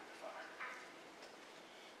you go through the fire?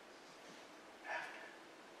 After.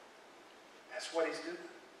 That's what he's doing.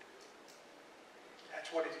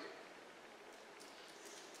 That's what he's doing.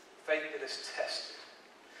 Faith that is tested.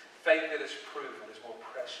 Faith that is proven is more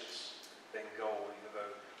precious than gold, even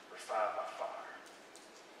though refined by fire.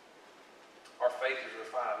 Our faith is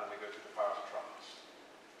refined when we go through the fires of trials.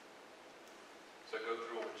 So go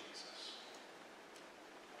through it with Jesus.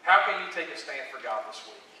 How can you take a stand for God this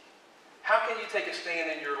week? How can you take a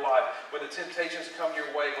stand in your life when the temptations come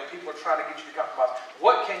your way, when people are trying to get you to compromise?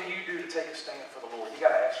 What can you do to take a stand for the Lord? You got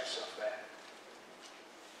to ask yourself that.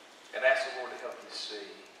 And ask the Lord to help you see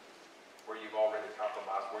where you've already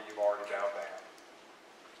compromised, where you've already bowed down,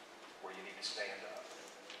 where you need to stand up.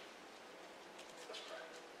 Let's pray.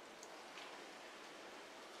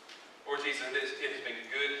 Lord Jesus, it has been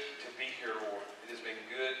good to be here, Lord. It has been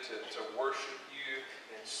good to worship you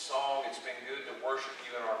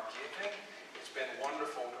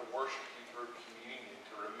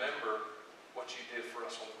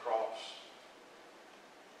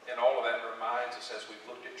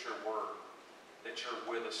you're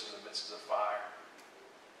with us in the midst of the fire.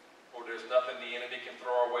 Lord, there's nothing the enemy can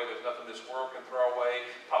throw our way. There's nothing this world can throw our way.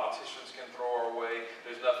 Politicians can throw our way.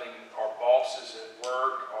 There's nothing our bosses at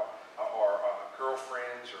work or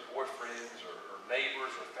girlfriends or boyfriends or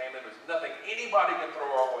neighbors or family. There's nothing anybody can throw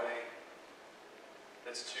our way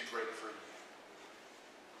that's too great for you.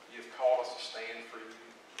 You've called us to stand for you.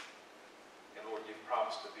 And Lord, you've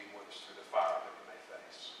promised to be with us through the fire that we may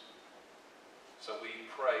face. So we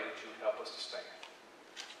pray that you would help us to stand.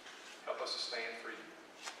 Help us to stand for you.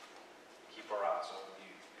 Keep our eyes on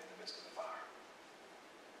you in the midst of the fire.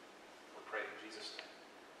 We pray in Jesus' name.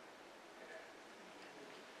 Amen.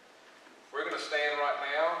 We're going to stand right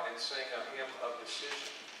now and sing a hymn of decision.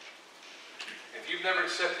 If you've never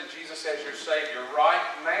accepted Jesus as your Savior, right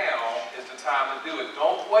now is the time to do it.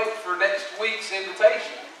 Don't wait for next week's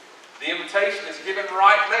invitation. The invitation is given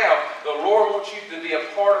right now. The Lord wants you to be a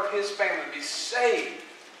part of His family, to be saved,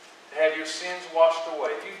 to have your sins washed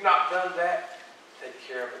away. If you've not done that, take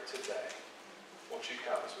care of it today. Won't you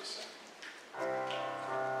come as we sing?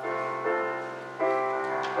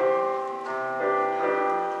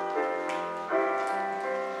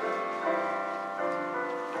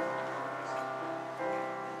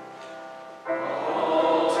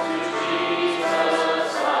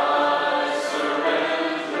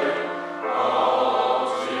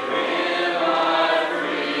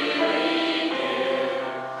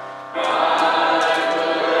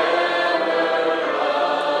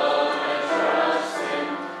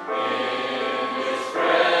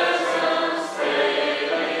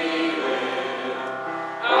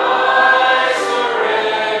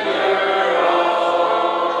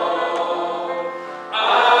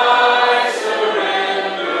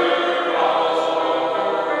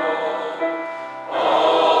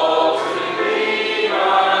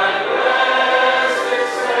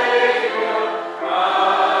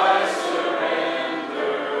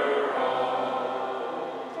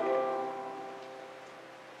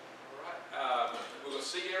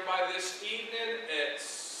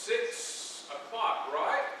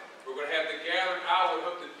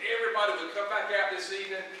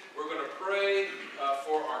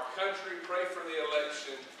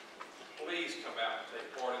 Please come out and take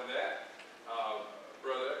part in that.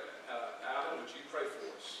 Brother